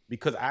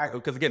 Because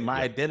again,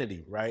 my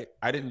identity, right?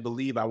 I didn't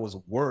believe I was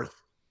worth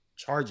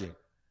charging.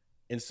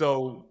 And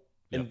so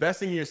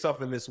investing in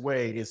yourself in this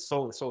way is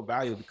so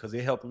valuable, because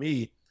it helped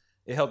me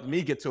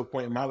get to a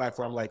point in my life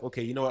where I'm like,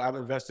 okay, you know what? I've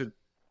invested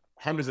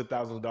hundreds of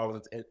thousands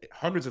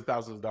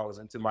of dollars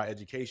into my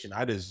education.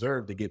 I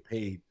deserve to get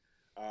paid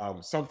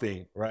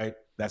something, right?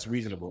 That's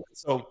reasonable.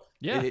 So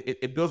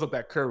it builds up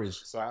that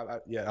courage. So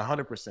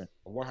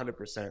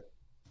 100%.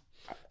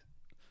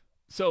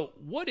 So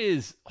what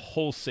is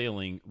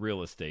wholesaling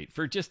real estate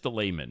for just the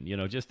layman, you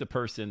know, just the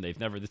person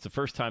it's the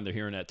first time they're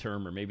hearing that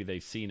term, or maybe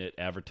they've seen it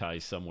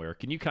advertised somewhere.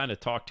 Can you kind of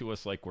talk to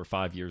us like we're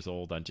 5 years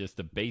old on just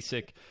the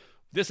basic,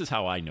 this is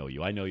how I know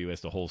you. I know you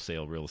as the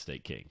wholesale real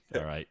estate king.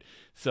 All right.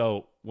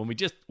 So when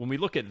we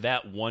look at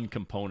that one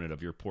component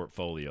of your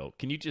portfolio,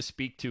 can you just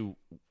speak to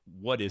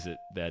what is it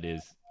that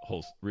is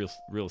real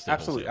estate?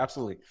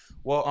 Absolutely.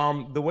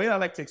 Well, the way I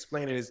like to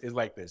explain it is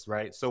like this,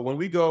 right? So when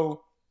you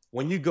go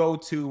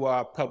to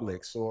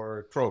Publix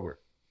or Kroger,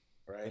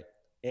 right,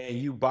 and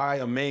you buy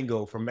a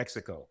mango from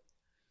Mexico,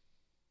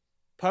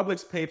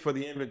 Publix paid for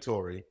the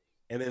inventory,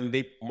 and then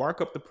they mark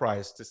up the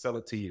price to sell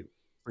it to you.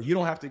 So you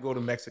don't have to go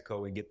to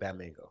Mexico and get that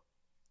mango.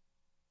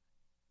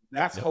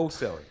 That's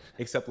wholesaling,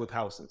 except with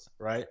houses,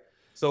 right?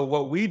 So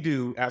what we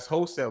do as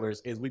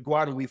wholesalers is we go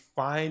out and we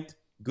find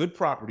good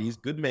properties,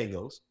 good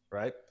mangoes,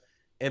 right?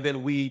 And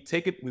then we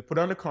take it, we put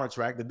it under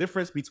contract. The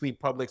difference between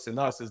Publix and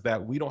us is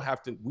that we don't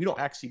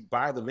actually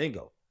buy the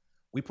mango.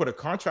 We put a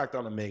contract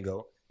on the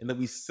mango, and then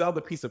we sell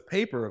the piece of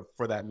paper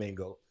for that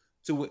mango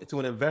to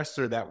an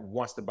investor that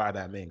wants to buy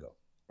that mango,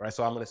 right?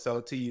 So I'm going to sell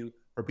it to you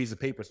for a piece of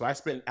paper. So I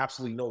spend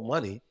absolutely no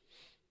money,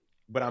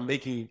 but I'm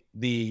making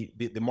the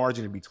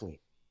margin in between.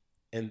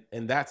 And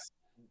that's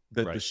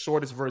the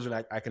shortest version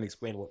I can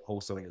explain what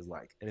wholesaling is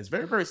like. And it's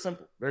very, very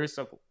simple, very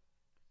simple.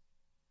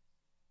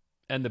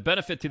 And the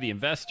benefit to the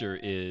investor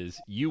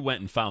is you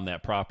went and found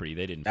that property.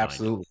 They didn't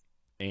find it.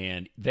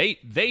 And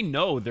they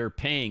know they're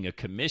paying a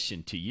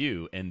commission to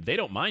you, and they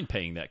don't mind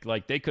paying that.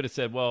 Like, they could have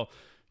said, well,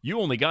 you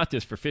only got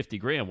this for 50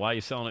 grand. Why are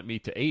you selling it me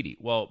to 80?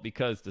 Well,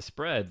 because the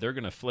spread, they're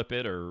going to flip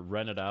it or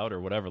rent it out or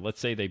whatever. Let's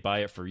say they buy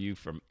it for you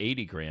from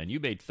 80 grand. You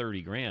made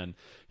 30 grand.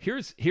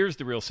 Here's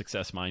the real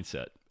success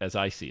mindset as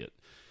I see it.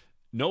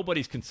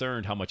 Nobody's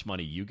concerned how much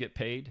money you get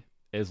paid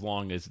as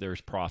long as there's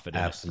profit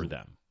in it for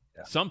them.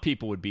 Yeah. Some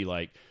people would be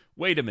like,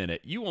 wait a minute,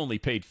 you only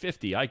paid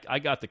 50. I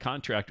got the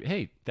contract.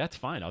 Hey, that's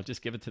fine. I'll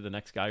just give it to the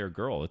next guy or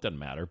girl. It doesn't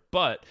matter.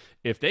 But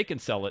if they can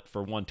sell it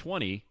for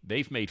 120,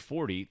 they've made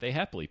 40, they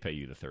happily pay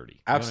you the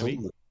 30. Absolutely. You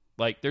know what I mean?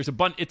 Like, there's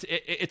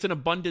it's an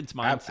abundance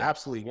mindset.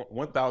 Absolutely.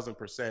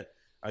 1,000%.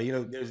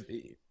 There's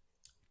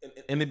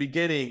in the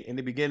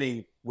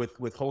beginning with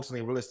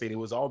wholesaling real estate, it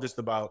was all just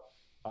about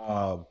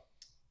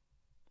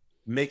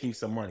making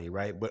some money,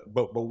 right?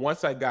 But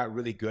once I got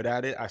really good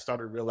at it, I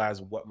started to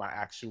realize what my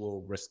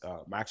actual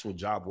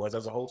job was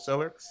as a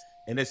wholesaler,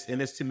 and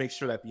it's to make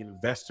sure that the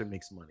investor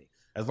makes money.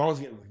 As long as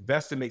the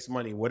investor makes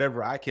money,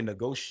 whatever I can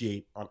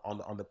negotiate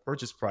on the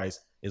purchase price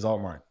is all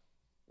mine.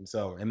 And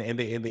so and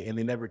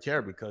they never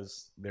care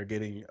because they're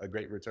getting a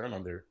great return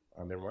on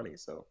their money.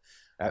 So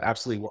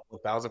absolutely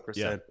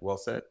 1,000% well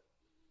said.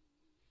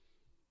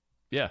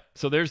 Yeah.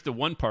 So there's the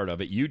one part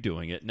of it, you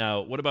doing it.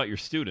 Now, what about your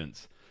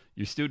students?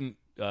 Your student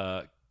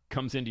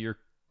comes into your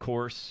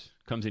course,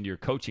 comes into your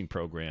coaching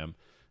program.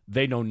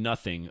 They know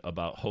nothing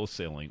about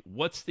wholesaling.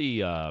 What's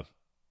the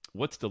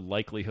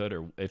likelihood,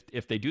 or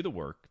if they do the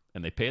work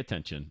and they pay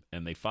attention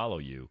and they follow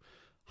you,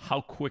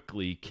 how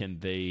quickly can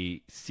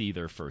they see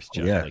their first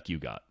check like you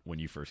got when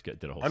you first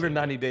did a wholesale? Under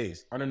 90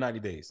 days. Under 90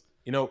 days.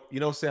 You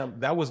know, Sam,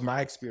 that was my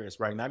experience,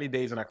 right? 90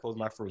 days and I closed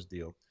my first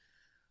deal.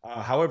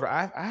 However,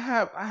 I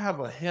have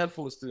a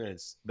handful of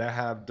students that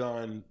have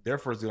done their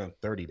first deal in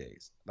 30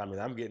 days. I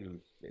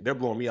mean, they're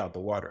blowing me out the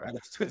water. I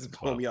got students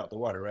blowing me out the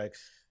water, right?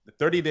 The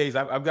 30 days,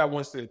 I've got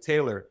one student,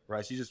 Taylor,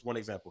 right? She's just one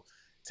example.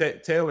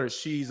 Taylor,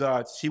 she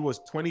was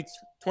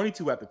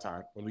 22 at the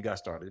time when we got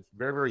started,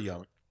 very, very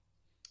young.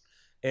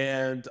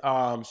 And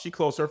she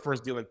closed her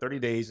first deal in 30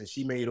 days and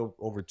she made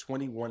over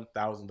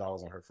 $21,000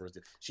 on her first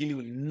deal. She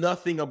knew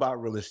nothing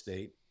about real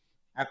estate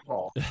at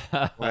all,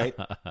 right?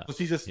 So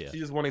she's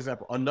just one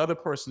example. Another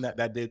person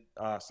that did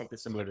something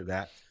similar to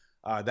that,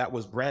 that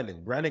was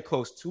Brandon. Brandon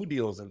closed 2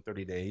 deals in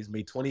 30 days,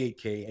 made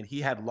 $28K, and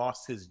he had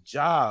lost his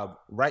job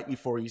right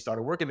before we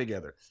started working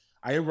together.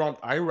 I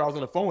was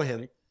on the phone with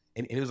him,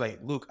 and he was like,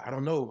 "Luke, I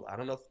don't know if,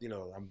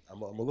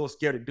 I'm a little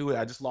scared to do it.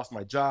 I just lost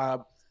my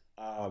job.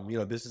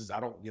 This is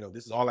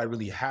all I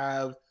really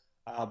have.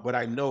 But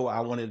I know I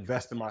want to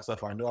invest in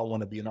myself. I know I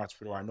want to be an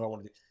entrepreneur. I know I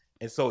want to."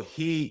 And so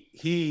he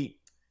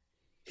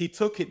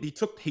took a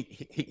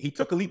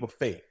leap of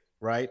faith,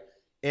 right?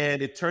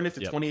 And it turned into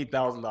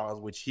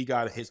 $28,000, which he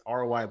got his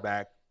ROI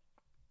back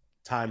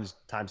times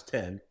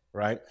 10,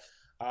 right?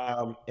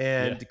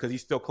 Because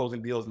he's still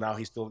closing deals now,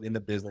 he's still in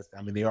the business.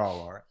 I mean, they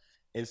all are.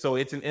 And so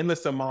it's an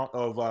endless amount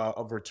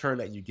of return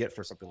that you get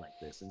for something like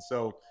this. And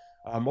so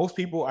most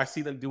people, I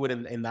see them do it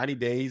in 90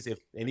 days. If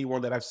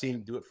anyone that I've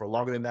seen do it for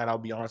longer than that, I'll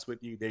be honest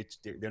with you,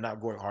 they're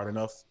not going hard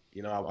enough.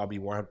 I'll be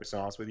 100%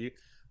 honest with you.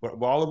 But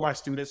all of my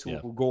students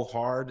who go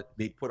hard,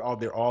 they put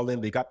their all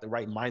in, they got the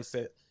right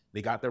mindset,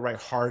 they got the right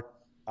heart,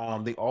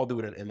 they all do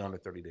it in under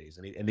 30 days,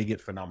 and they get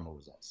phenomenal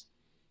results.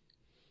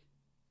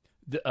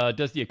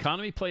 Does the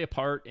economy play a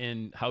part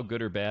in how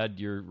good or bad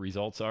your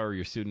results are, or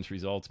your students'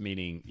 results?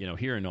 Meaning,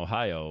 here in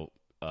Ohio,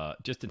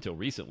 just until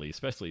recently,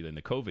 especially in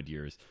the COVID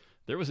years,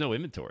 there was no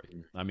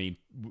inventory. I mean,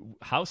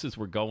 houses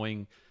were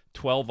going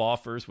 12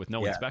 offers with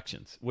no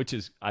inspections, which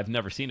is, I've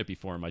never seen it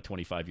before in my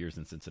 25 years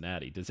in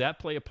Cincinnati. Does that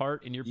play a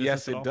part in your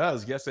business?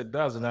 Yes, it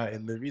does.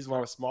 And the reason why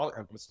I'm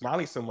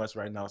smiling so much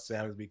right now,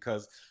 Sam, is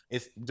because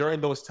it's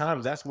during those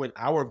times, that's when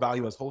our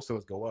value as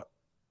wholesalers go up.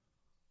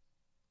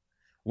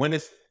 When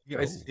it's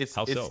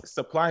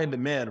supply and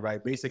demand,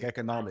 right? Basic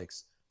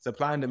economics,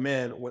 supply and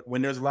demand.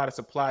 When there's a lot of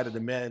supply to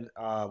demand,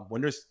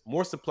 when there's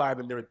more supply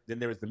than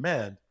there is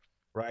demand,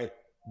 right?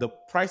 The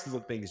prices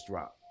of things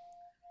drop.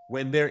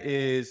 When there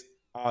is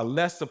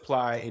less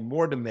supply and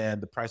more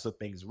demand, the price of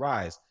things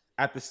rise.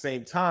 At the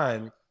same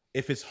time,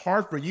 if it's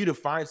hard for you to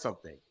find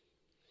something,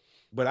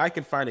 but I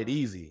can find it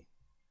easy,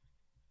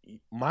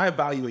 my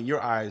value in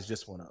your eyes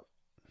just went up.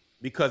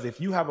 Because if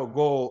you have a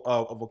goal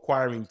of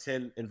acquiring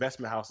 10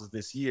 investment houses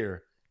this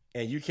year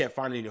and you can't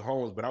find any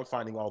homes, but I'm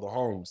finding all the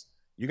homes,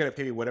 you're going to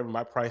pay me whatever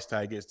my price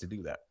tag is to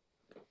do that.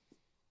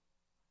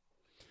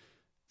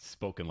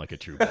 Spoken like a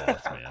true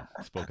boss, man.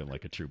 Spoken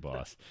like a true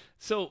boss.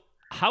 So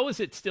how is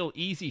it still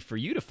easy for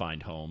you to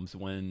find homes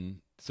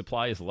when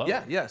supply is low?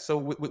 Yeah. So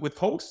with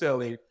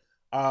wholesaling,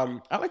 I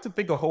like to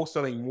think of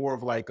wholesaling more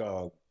of like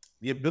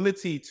the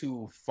ability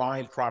to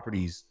find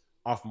properties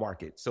off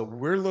market. So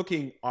we're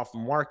looking off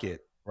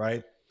market,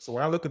 right? So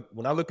when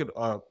I look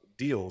at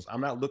deals,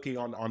 I'm not looking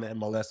on the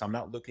MLS. I'm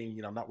not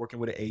looking, I'm not working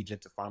with an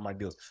agent to find my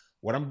deals.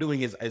 What I'm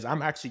doing is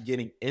I'm actually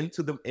getting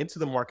into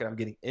the market. I'm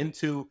getting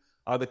into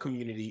the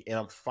community, and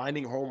I'm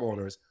finding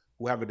homeowners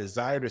who have a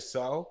desire to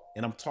sell,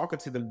 and I'm talking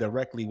to them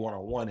directly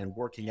one-on-one and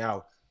working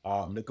out,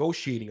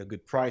 negotiating a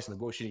good price,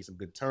 negotiating some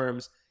good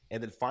terms,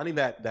 and then finding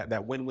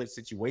that win-win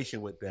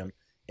situation with them.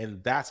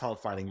 And that's how I'm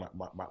finding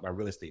my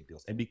real estate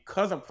deals. And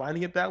because I'm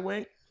finding it that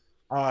way,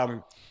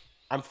 I'm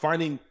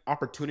finding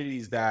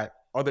opportunities that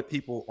other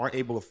people aren't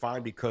able to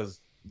find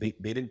because they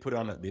didn't put it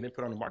on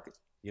the market.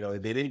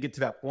 They didn't get to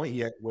that point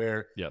yet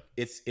where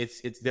it's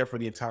there for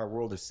the entire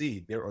world to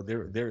see. They're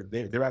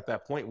at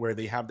that point where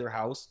they have their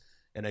house,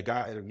 and a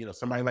guy,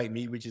 somebody like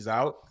me reaches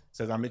out,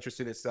 says, I'm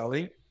interested in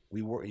selling.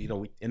 We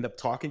end up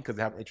talking because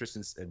they have an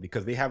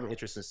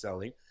interest in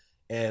selling,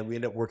 and we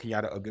end up working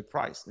out a good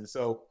price. And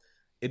so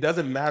it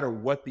doesn't matter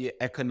what the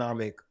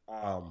economic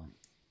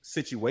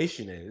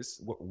situation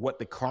is, what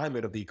the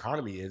climate of the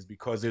economy is,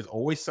 because there's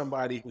always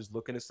somebody who's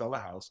looking to sell a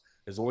house.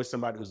 There's always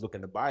somebody who's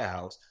looking to buy a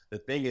house. The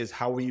thing is,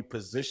 how are you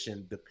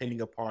positioned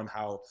depending upon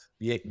how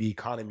the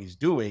economy is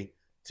doing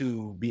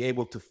to be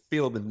able to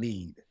fill the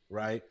need,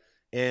 right?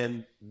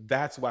 And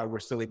that's why we're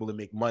still able to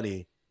make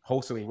money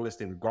wholesaling real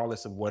estate,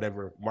 regardless of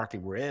whatever market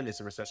we're in.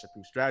 It's a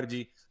recession-proof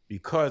strategy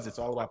because it's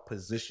all about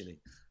positioning.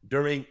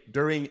 During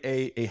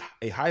a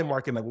high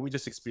market like what we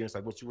just experienced,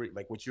 like what you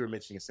were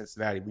mentioning in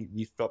Cincinnati,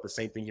 we felt the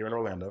same thing here in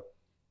Orlando.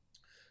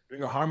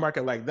 During a hard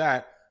market like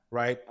that,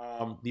 right?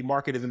 The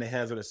market is in the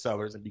hands of the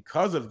sellers, and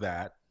because of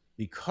that,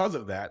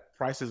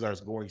 prices are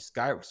going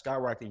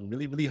skyrocketing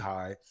really, really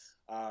high,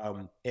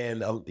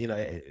 and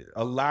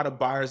a lot of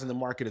buyers in the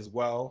market as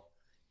well.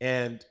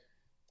 And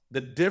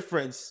the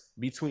difference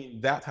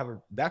between that type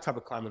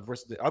of climate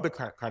versus the other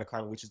kind of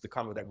climate, which is the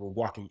climate that we're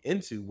walking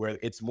into, where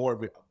it's more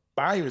of a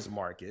buyer's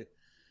market,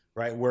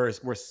 right? Where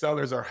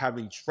sellers are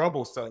having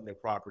trouble selling their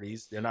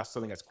properties. They're not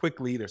selling as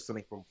quickly. They're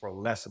selling for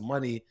less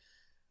money.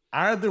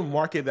 Out of the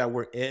market that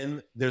we're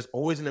in, there's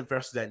always an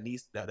investor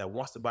that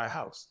wants to buy a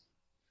house.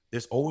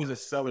 There's always a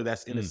seller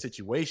that's in a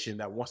situation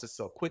that wants to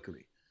sell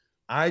quickly.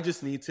 I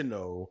just need to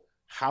know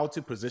how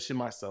to position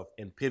myself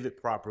and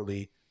pivot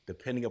properly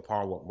depending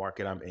upon what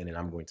market I'm in, and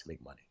I'm going to make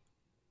money.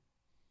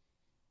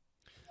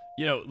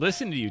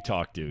 Listen to you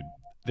talk, dude.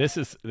 This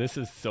is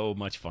so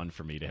much fun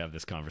for me to have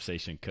this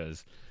conversation,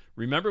 because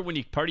remember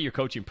when part of your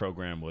coaching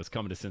program was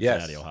coming to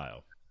Cincinnati, Yes.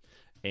 Ohio.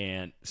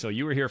 And so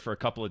you were here for a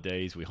couple of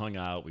days. We hung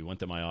out. We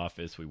went to my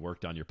office. We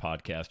worked on your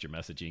podcast, your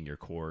messaging, your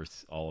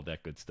course, all of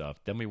that good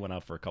stuff. Then we went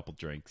out for a couple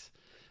drinks.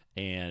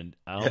 And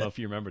I don't know if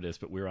you remember this,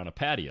 but we were on a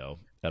patio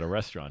at a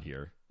restaurant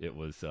here. It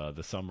was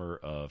the summer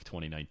of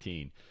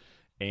 2019.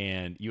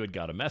 And you had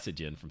got a message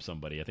in from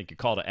somebody. I think your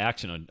call to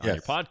action on your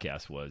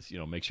podcast was,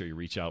 make sure you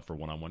reach out for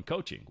one-on-one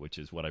coaching, which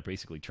is what I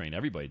basically train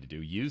everybody to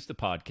do. Use the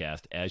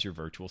podcast as your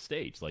virtual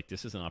stage. Like,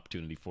 this is an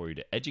opportunity for you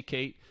to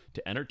educate,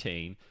 to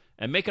entertain,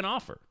 and make an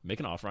offer.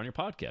 Make an offer on your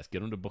podcast. Get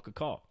them to book a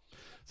call.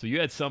 So you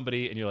had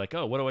somebody, and you're like,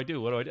 oh, what do I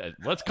do? What do I do?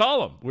 Let's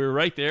call them. We were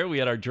right there. We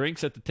had our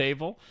drinks at the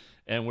table,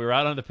 and we were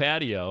out on the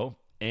patio.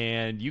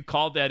 And you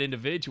called that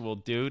individual,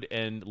 dude,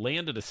 and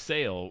landed a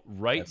sale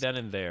right then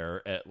and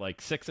there at like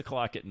 6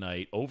 o'clock at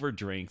night over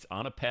drinks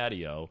on a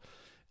patio.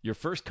 Your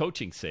first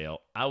coaching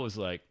sale. I was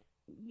like,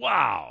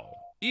 wow.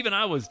 Even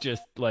I was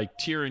just like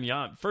cheering you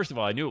on. First of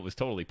all, I knew it was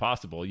totally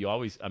possible.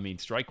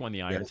 Strike when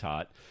the iron's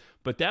hot.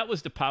 But that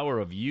was the power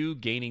of you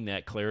gaining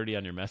that clarity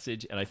on your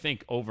message. And I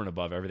think over and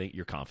above everything,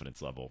 your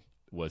confidence level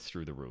was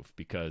through the roof,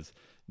 because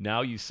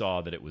now you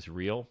saw that it was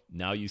real.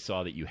 Now you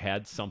saw that you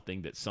had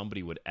something that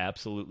somebody would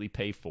absolutely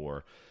pay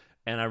for.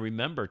 And I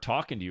remember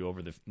talking to you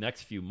over the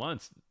next few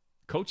months,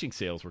 coaching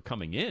sales were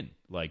coming in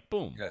like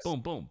boom, boom,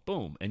 boom,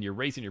 boom. And you're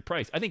raising your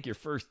price. I think your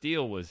first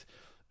deal was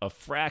a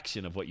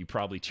fraction of what you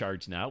probably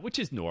charge now, which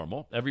is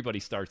normal. Everybody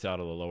starts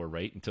out at a lower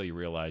rate until you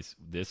realize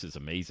this is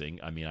amazing.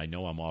 I mean, I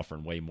know I'm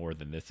offering way more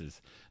than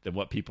than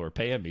what people are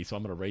paying me, so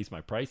I'm going to raise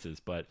my prices.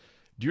 But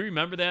do you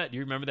remember that? Do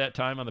you remember that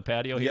time on the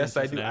patio here? Yes,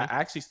 I do. I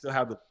actually still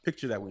have the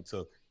picture that we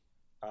took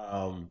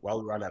while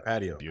we were on that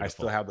patio. Beautiful. I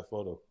still have the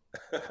photo.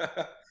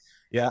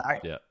 Yeah.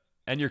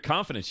 And your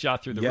confidence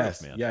shot through the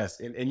roof, man. Yes.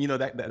 And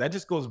that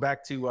just goes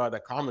back to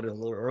that comment a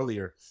little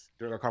earlier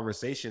during our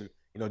conversation.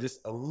 Just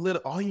a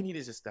little, all you need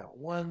is just that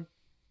one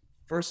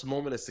first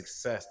moment of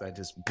success that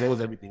just blows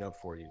everything up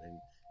for you. And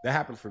that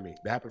happened for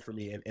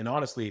me. And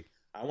honestly,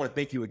 I want to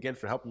thank you again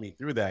for helping me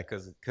through that.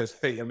 Cause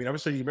hey, I'm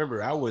sure you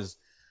remember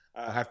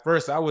at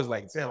first I was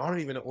like, damn, I don't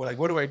even know, like,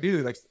 what do I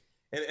do? Like,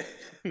 and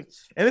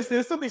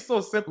it's something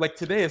so simple. Like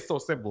today it's so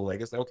simple. Like,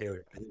 it's like, okay.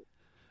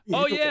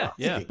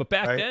 Yeah. But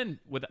back then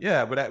but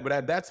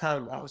at that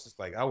time I was just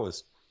like,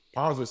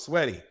 palms were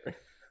sweaty.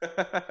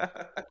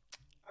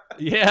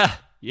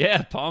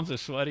 Yeah. Palms are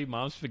sweaty.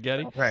 Mom's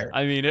spaghetti. Right.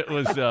 I mean, it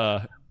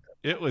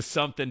was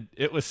something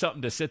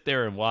to sit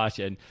there and watch.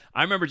 And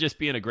I remember just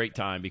being a great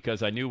time,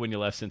 because I knew when you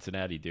left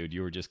Cincinnati, dude,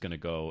 you were just going to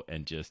go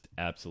and just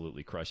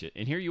absolutely crush it.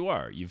 And here you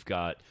are. You've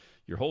got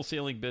your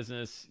wholesaling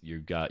business.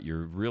 You've got your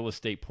real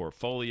estate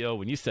portfolio.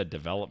 When you said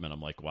development,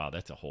 I'm like, wow,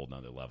 that's a whole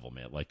nother level,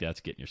 man. Like,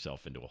 that's getting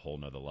yourself into a whole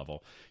nother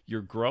level.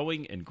 You're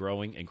growing and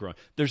growing and growing.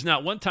 There's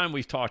not one time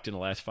we've talked in the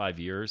last 5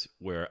 years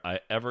where I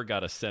ever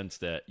got a sense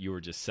that you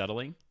were just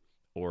settling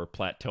or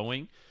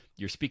plateauing.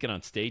 You're speaking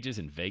on stages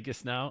in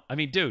Vegas now. I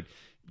mean, dude,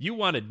 you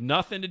wanted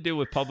nothing to do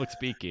with public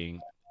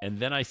speaking, and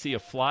then I see a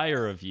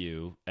flyer of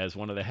you as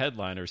one of the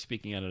headliners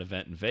speaking at an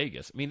event in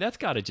Vegas. I mean, that's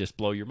got to just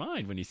blow your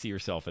mind when you see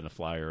yourself in a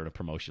flyer and a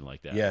promotion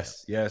like that.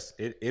 Yes.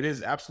 It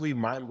is absolutely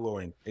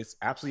mind-blowing. It's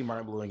absolutely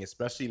mind-blowing,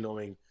 especially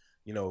knowing,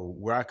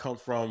 where I come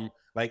from.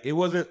 Like, it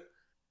wasn't,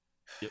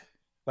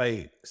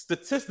 like,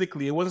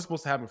 statistically, it wasn't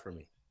supposed to happen for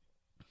me.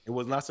 It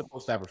was not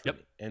supposed to happen for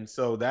me. And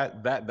so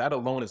that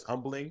alone is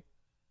humbling.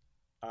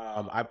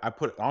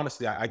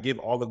 I give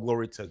all the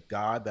glory to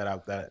God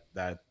that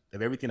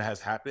if everything that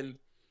has happened,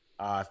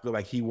 I feel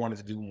like he wanted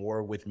to do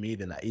more with me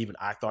than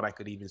I thought I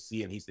could even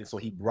see. And so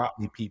he brought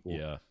me people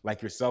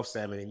like yourself,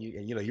 Sam, and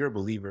you're a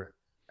believer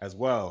as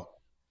well.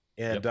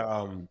 And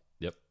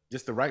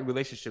just the right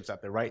relationships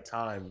at the right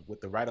time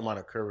with the right amount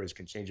of courage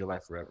can change your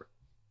life forever.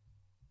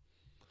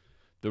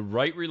 The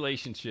right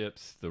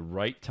relationships, the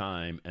right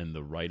time, and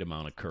the right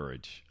amount of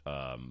courage.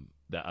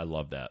 That I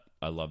love that.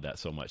 I love that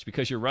so much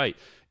because you're right.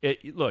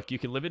 Look, you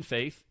can live in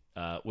faith,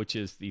 which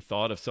is the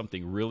thought of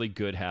something really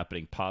good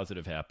happening,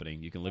 positive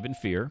happening. You can live in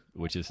fear,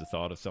 which is the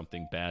thought of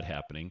something bad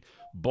happening.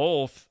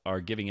 Both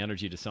are giving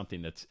energy to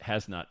something that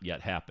has not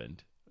yet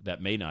happened,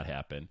 that may not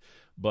happen,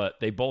 but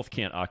they both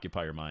can't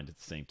occupy your mind at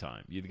the same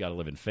time. You either got to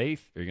live in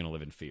faith or you're going to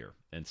live in fear.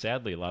 And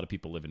sadly, a lot of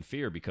people live in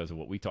fear because of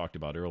what we talked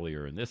about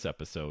earlier in this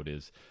episode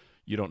is,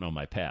 you don't know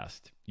my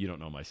past. You don't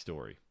know my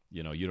story.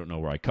 You don't know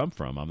where I come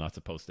from. I'm not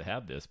supposed to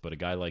have this. But a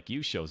guy like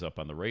you shows up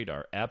on the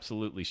radar,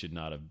 absolutely should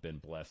not have been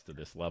blessed to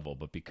this level.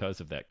 But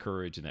because of that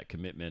courage and that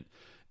commitment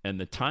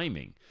and the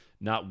timing,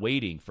 not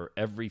waiting for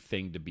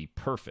everything to be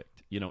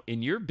perfect.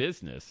 In your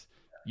business,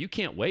 you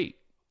can't wait.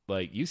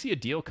 Like, you see a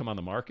deal come on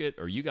the market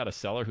or you got a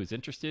seller who's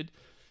interested,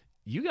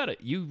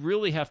 you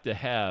really have to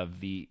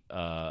have the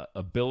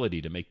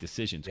ability to make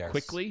decisions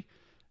quickly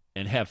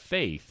and have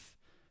faith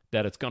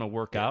that it's going to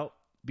work out.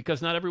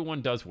 Because not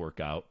everyone does work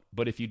out,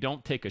 but if you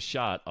don't take a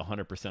shot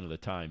 100% of the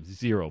time,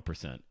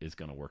 0% is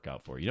going to work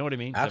out for you. You know what I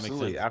mean? Does Absolutely,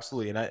 that make sense?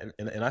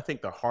 absolutely. And I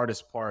think the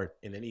hardest part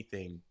in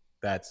anything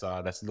that's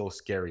a little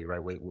scary, right?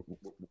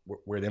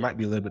 Where there might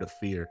be a little bit of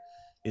fear,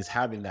 is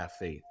having that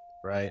faith,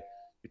 right?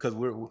 Because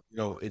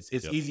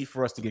it's easy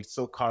for us to get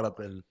so caught up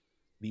in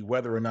the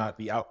whether or not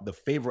the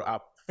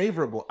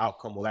favorable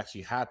outcome will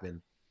actually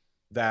happen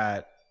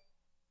that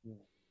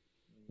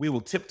we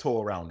will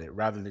tiptoe around it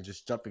rather than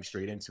just jumping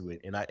straight into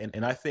it. And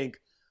I think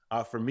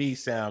for me,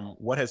 Sam,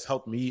 what has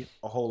helped me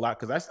a whole lot,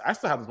 because I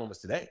still have those moments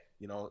today.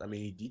 I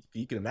mean,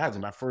 you can imagine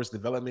my first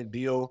development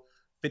deal,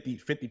 50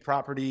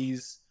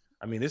 properties.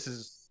 I mean, this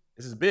is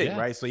big,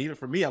 right? So even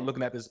for me, I'm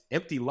looking at this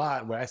empty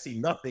lot where I see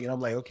nothing, and I'm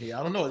like, okay,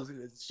 I don't know.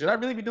 Should I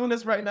really be doing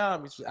this right now? I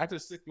mean, should I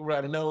just stick where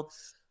I know?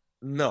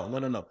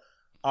 No.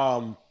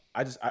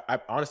 I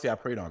honestly, I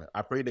prayed on it.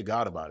 I prayed to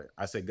God about it.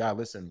 I said, God,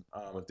 listen,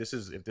 if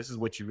this is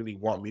what you really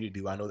want me to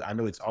do, I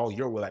know it's all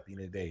your will at the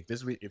end of the day.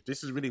 If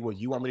this is really what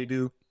you want me to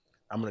do,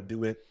 I'm going to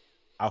do it.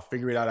 I'll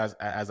figure it out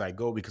as I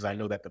go, because I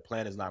know that the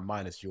plan is not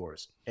mine, it's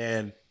yours.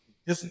 And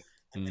just,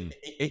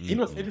 it's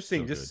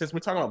interesting, just since we're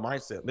talking about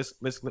mindset,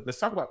 let's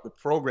talk about the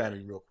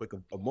programming real quick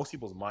of most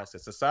people's mindset.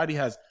 Society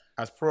has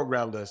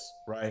programmed us,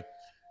 right,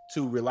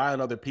 to rely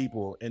on other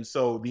people. And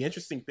so the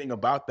interesting thing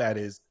about that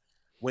is,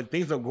 when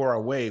things don't go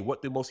our way,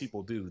 what do most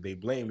people do? They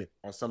blame it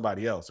on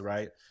somebody else,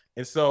 right?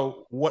 And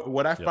so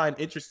what I find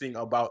interesting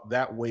about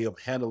that way of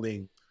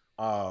handling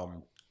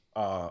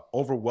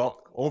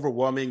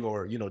overwhelming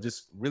or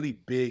just really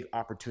big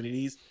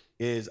opportunities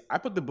is I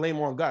put the blame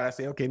on God. I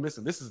say, okay,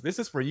 listen, this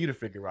is for you to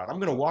figure out. I'm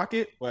gonna walk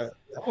it, but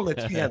I'm gonna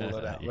let you handle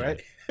it out,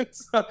 right?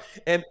 So,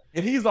 and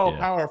he's all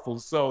powerful.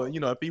 So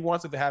if he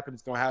wants it to happen,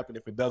 it's gonna happen.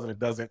 If it doesn't, it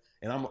doesn't.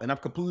 And I'm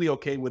completely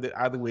okay with it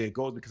either way it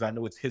goes, because I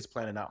know it's his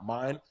plan and not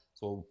mine.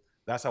 So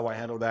that's how I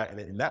handle that,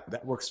 and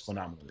that works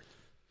phenomenally.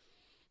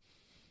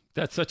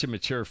 That's such a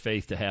mature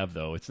faith to have,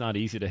 though. It's not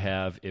easy to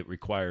have. It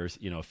requires,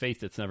 a faith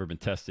that's never been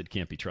tested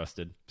can't be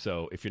trusted.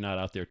 So if you're not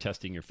out there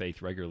testing your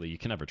faith regularly, you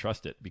can never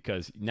trust it,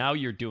 because now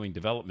you're doing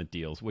development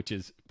deals, which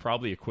is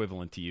probably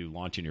equivalent to you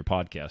launching your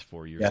podcast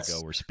 4 years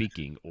ago, or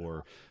speaking,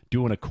 or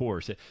doing a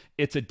course.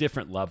 It's a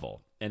different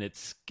level, and it's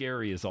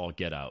scary as all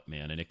get out,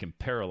 man, and it can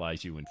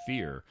paralyze you in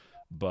fear.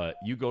 But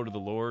you go to the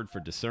Lord for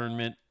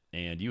discernment,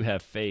 and you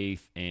have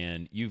faith,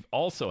 and you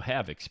also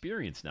have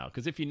experience now.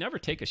 Because if you never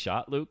take a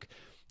shot, Luke,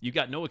 you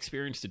got no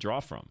experience to draw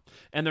from.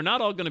 And they're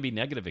not all going to be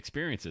negative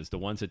experiences, the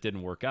ones that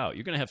didn't work out.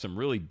 You're going to have some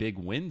really big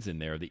wins in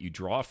there that you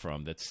draw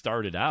from that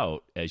started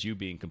out as you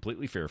being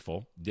completely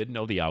fearful, didn't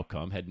know the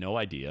outcome, had no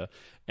idea,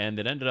 and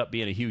that ended up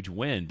being a huge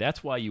win.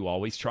 That's why you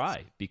always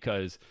try,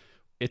 because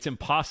it's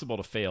impossible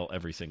to fail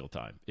every single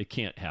time. It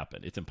can't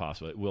happen. It's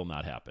impossible. It will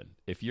not happen.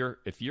 If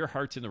your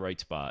heart's in the right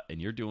spot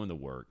and you're doing the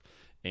work,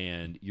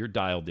 and you're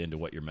dialed into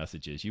what your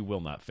message is, you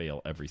will not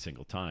fail every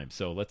single time.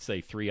 So let's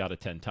say 3 out of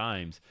 10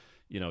 times,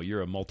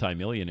 you're a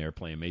multimillionaire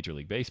playing Major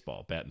League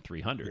Baseball, batting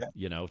 300.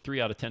 3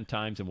 out of 10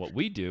 times. And what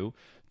we do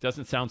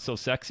doesn't sound so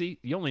sexy.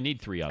 You only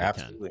need 3 out of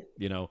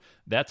 10.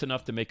 That's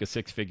enough to make a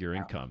 6-figure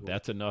income.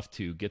 That's enough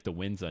to get the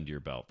wins under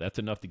your belt. That's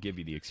enough to give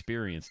you the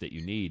experience that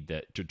you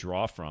need to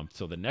draw from.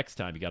 So the next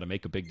time you got to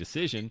make a big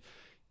decision,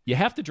 you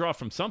have to draw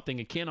from something.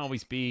 It can't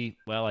always be,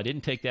 well, I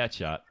didn't take that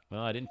shot.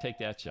 Well, I didn't take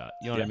that shot.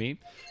 You know what I mean?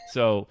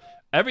 So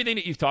everything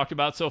that you've talked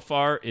about so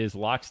far is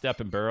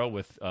lockstep and barrel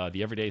with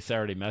the Everyday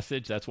Saturday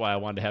message. That's why I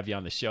wanted to have you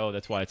on the show.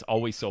 That's why it's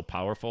always so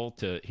powerful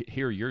to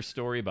hear your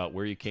story about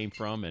where you came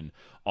from and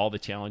all the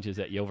challenges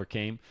that you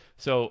overcame.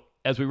 So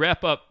as we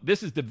wrap up,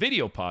 this is the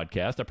video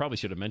podcast. I probably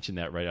should have mentioned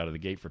that right out of the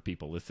gate for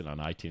people listening on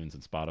iTunes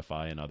and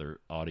Spotify and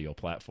other audio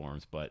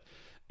platforms. But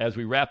as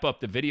we wrap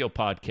up the video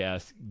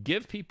podcast,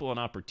 give people an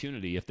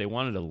opportunity if they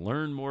wanted to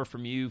learn more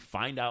from you,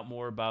 find out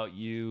more about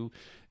you,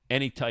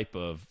 any type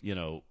of,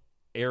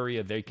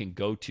 area they can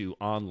go to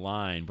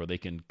online where they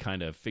can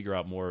kind of figure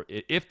out more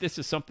if this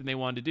is something they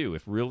want to do.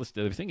 If real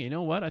estate, they're thinking, you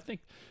know what, I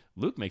think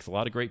Luke makes a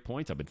lot of great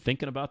points. I've been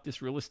thinking about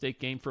this real estate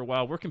game for a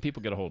while. Where can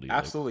people get a hold of you,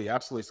 Absolutely, Luke?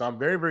 absolutely. So I'm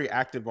very, very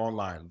active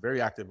online,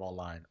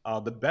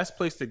 The best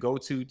place to go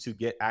to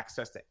get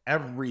access to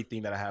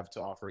everything that I have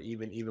to offer,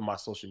 even my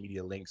social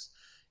media links,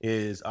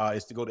 is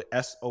to go to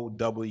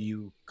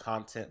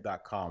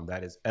SOWcontent.com.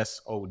 That is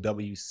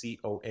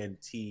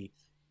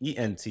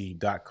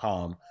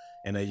SOWCONTENT.com.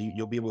 And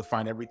you'll be able to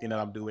find everything that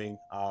I'm doing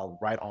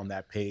right on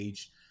that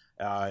page.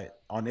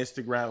 On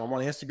Instagram, I'm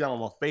on Instagram,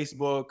 I'm on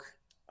Facebook.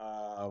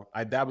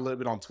 I dabble a little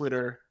bit on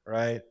Twitter,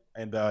 right?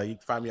 And you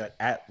can find me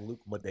at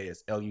Luke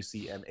Madeus,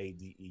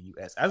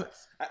 LucMadeus.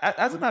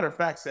 As a matter of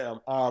fact,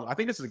 Sam, I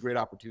think this is a great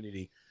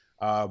opportunity.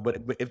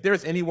 But if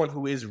there's anyone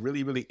who is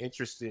really, really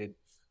interested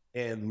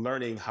in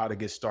learning how to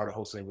get started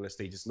wholesaling real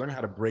estate, just learning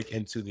how to break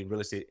into the real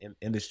estate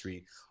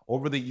industry.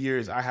 Over the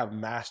years, I have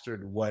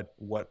mastered my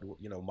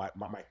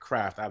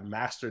craft. I've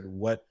mastered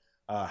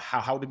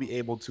how to be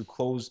able to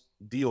close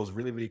deals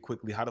really, really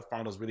quickly, how to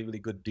find those really, really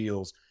good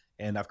deals.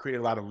 And I've created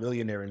a lot of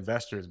millionaire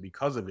investors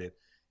because of it.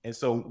 And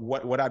so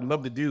what I'd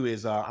love to do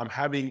is I'm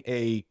having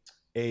a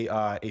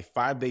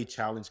 5-day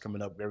challenge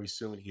coming up very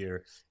soon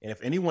here. And if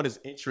anyone is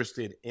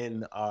interested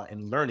in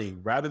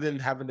learning, rather than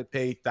having to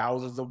pay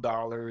thousands of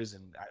dollars,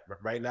 and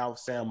right now,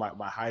 Sam,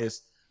 my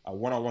highest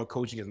one-on-one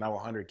coaching is now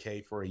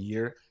 $100K for a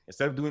year.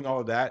 Instead of doing all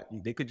of that,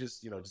 they could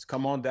just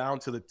come on down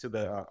to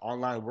the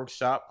online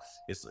workshop.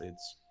 It's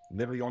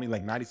literally only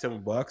like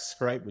 $97,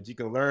 right? But you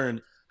can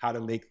learn how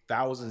to make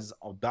thousands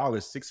of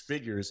dollars, 6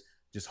 figures,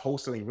 just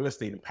wholesaling real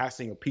estate and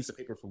passing a piece of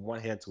paper from one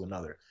hand to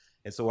another.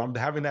 And so I'm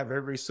having that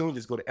very, very soon.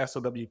 Just go to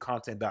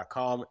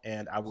SOWcontent.com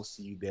and I will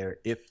see you there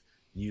if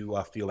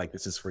you feel like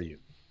this is for you.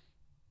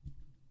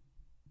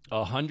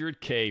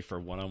 $100K for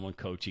one-on-one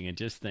coaching, and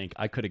just think,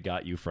 I could have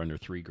got you for under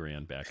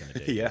 $3,000 back in the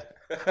day. Yeah,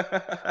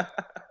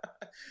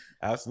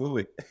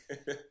 absolutely.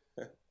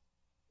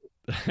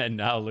 And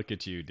now look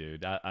at you,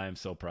 dude. I am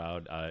so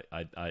proud.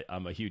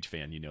 I'm a huge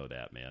fan. You know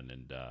that, man.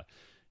 And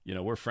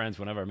we're friends.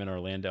 Whenever I'm in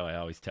Orlando, I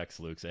always text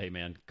Luke, say, hey,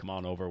 man, come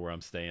on over where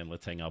I'm staying.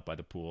 Let's hang out by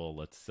the pool.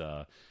 Let's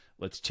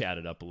chat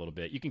it up a little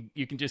bit. You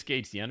can just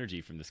gauge the energy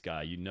from this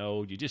guy. You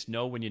just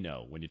know when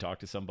you talk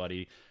to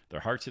somebody, their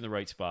heart's in the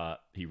right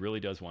spot. He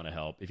really does want to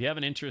help. If you have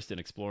an interest in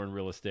exploring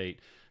real estate,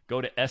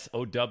 go to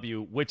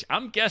SOW, which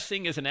I'm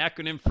guessing is an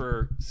acronym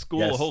for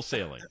School of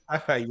Wholesaling,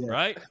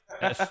 right?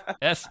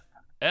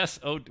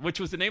 SO, which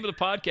was the name of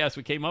the podcast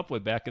we came up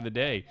with back in the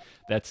day.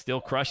 That's still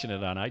crushing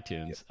it on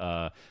iTunes.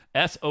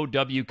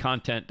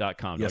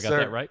 SOWcontent.com. Do I got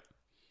that right?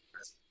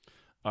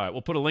 All right,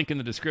 we'll put a link in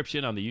the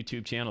description on the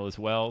YouTube channel as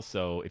well.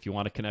 So if you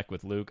want to connect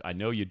with Luke, I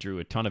know you drew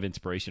a ton of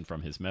inspiration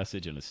from his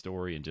message and his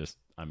story, and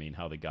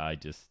how the guy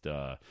just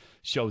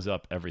shows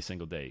up every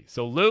single day.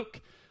 So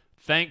Luke,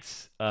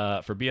 thanks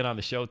for being on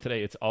the show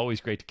today. It's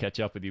always great to catch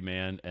up with you,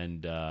 man,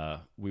 and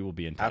we will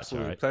be in touch.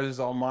 Absolutely. All right? Pleasure's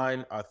all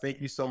mine.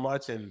 Thank you so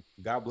much, and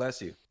God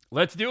bless you.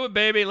 Let's do it,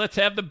 baby. Let's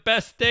have the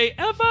best day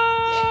ever.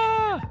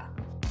 Yeah.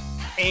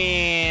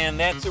 And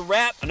that's a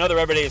wrap. Another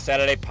Everyday is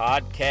Saturday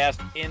podcast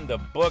in the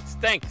books.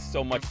 Thanks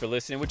so much for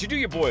listening. Would you do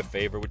your boy a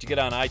favor? Would you get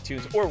on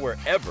iTunes or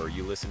wherever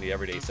you listen to the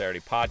Everyday Saturday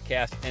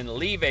podcast and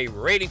leave a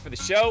rating for the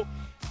show?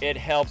 It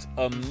helps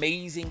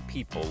amazing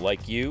people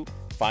like you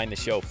find the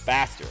show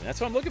faster. And that's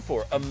what I'm looking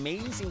for,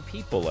 amazing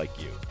people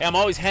like you. Hey, I'm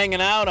always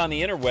hanging out on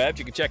the interwebs.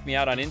 You can check me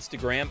out on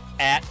Instagram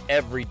at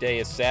Everyday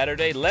is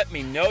Saturday. Let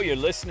me know you're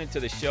listening to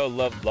the show.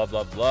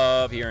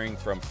 Love hearing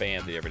from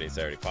fans of the Everyday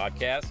Saturday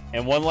podcast.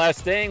 And one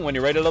last thing, when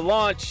you're ready to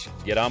launch,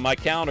 get on my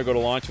calendar, go to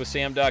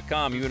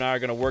launchwithsam.com. You and I are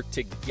going to work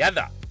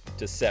together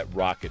to set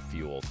rocket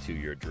fuel to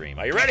your dream.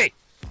 Are you ready?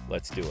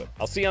 Let's do it.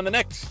 I'll see you on the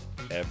next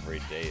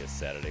Everyday is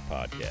Saturday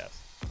podcast.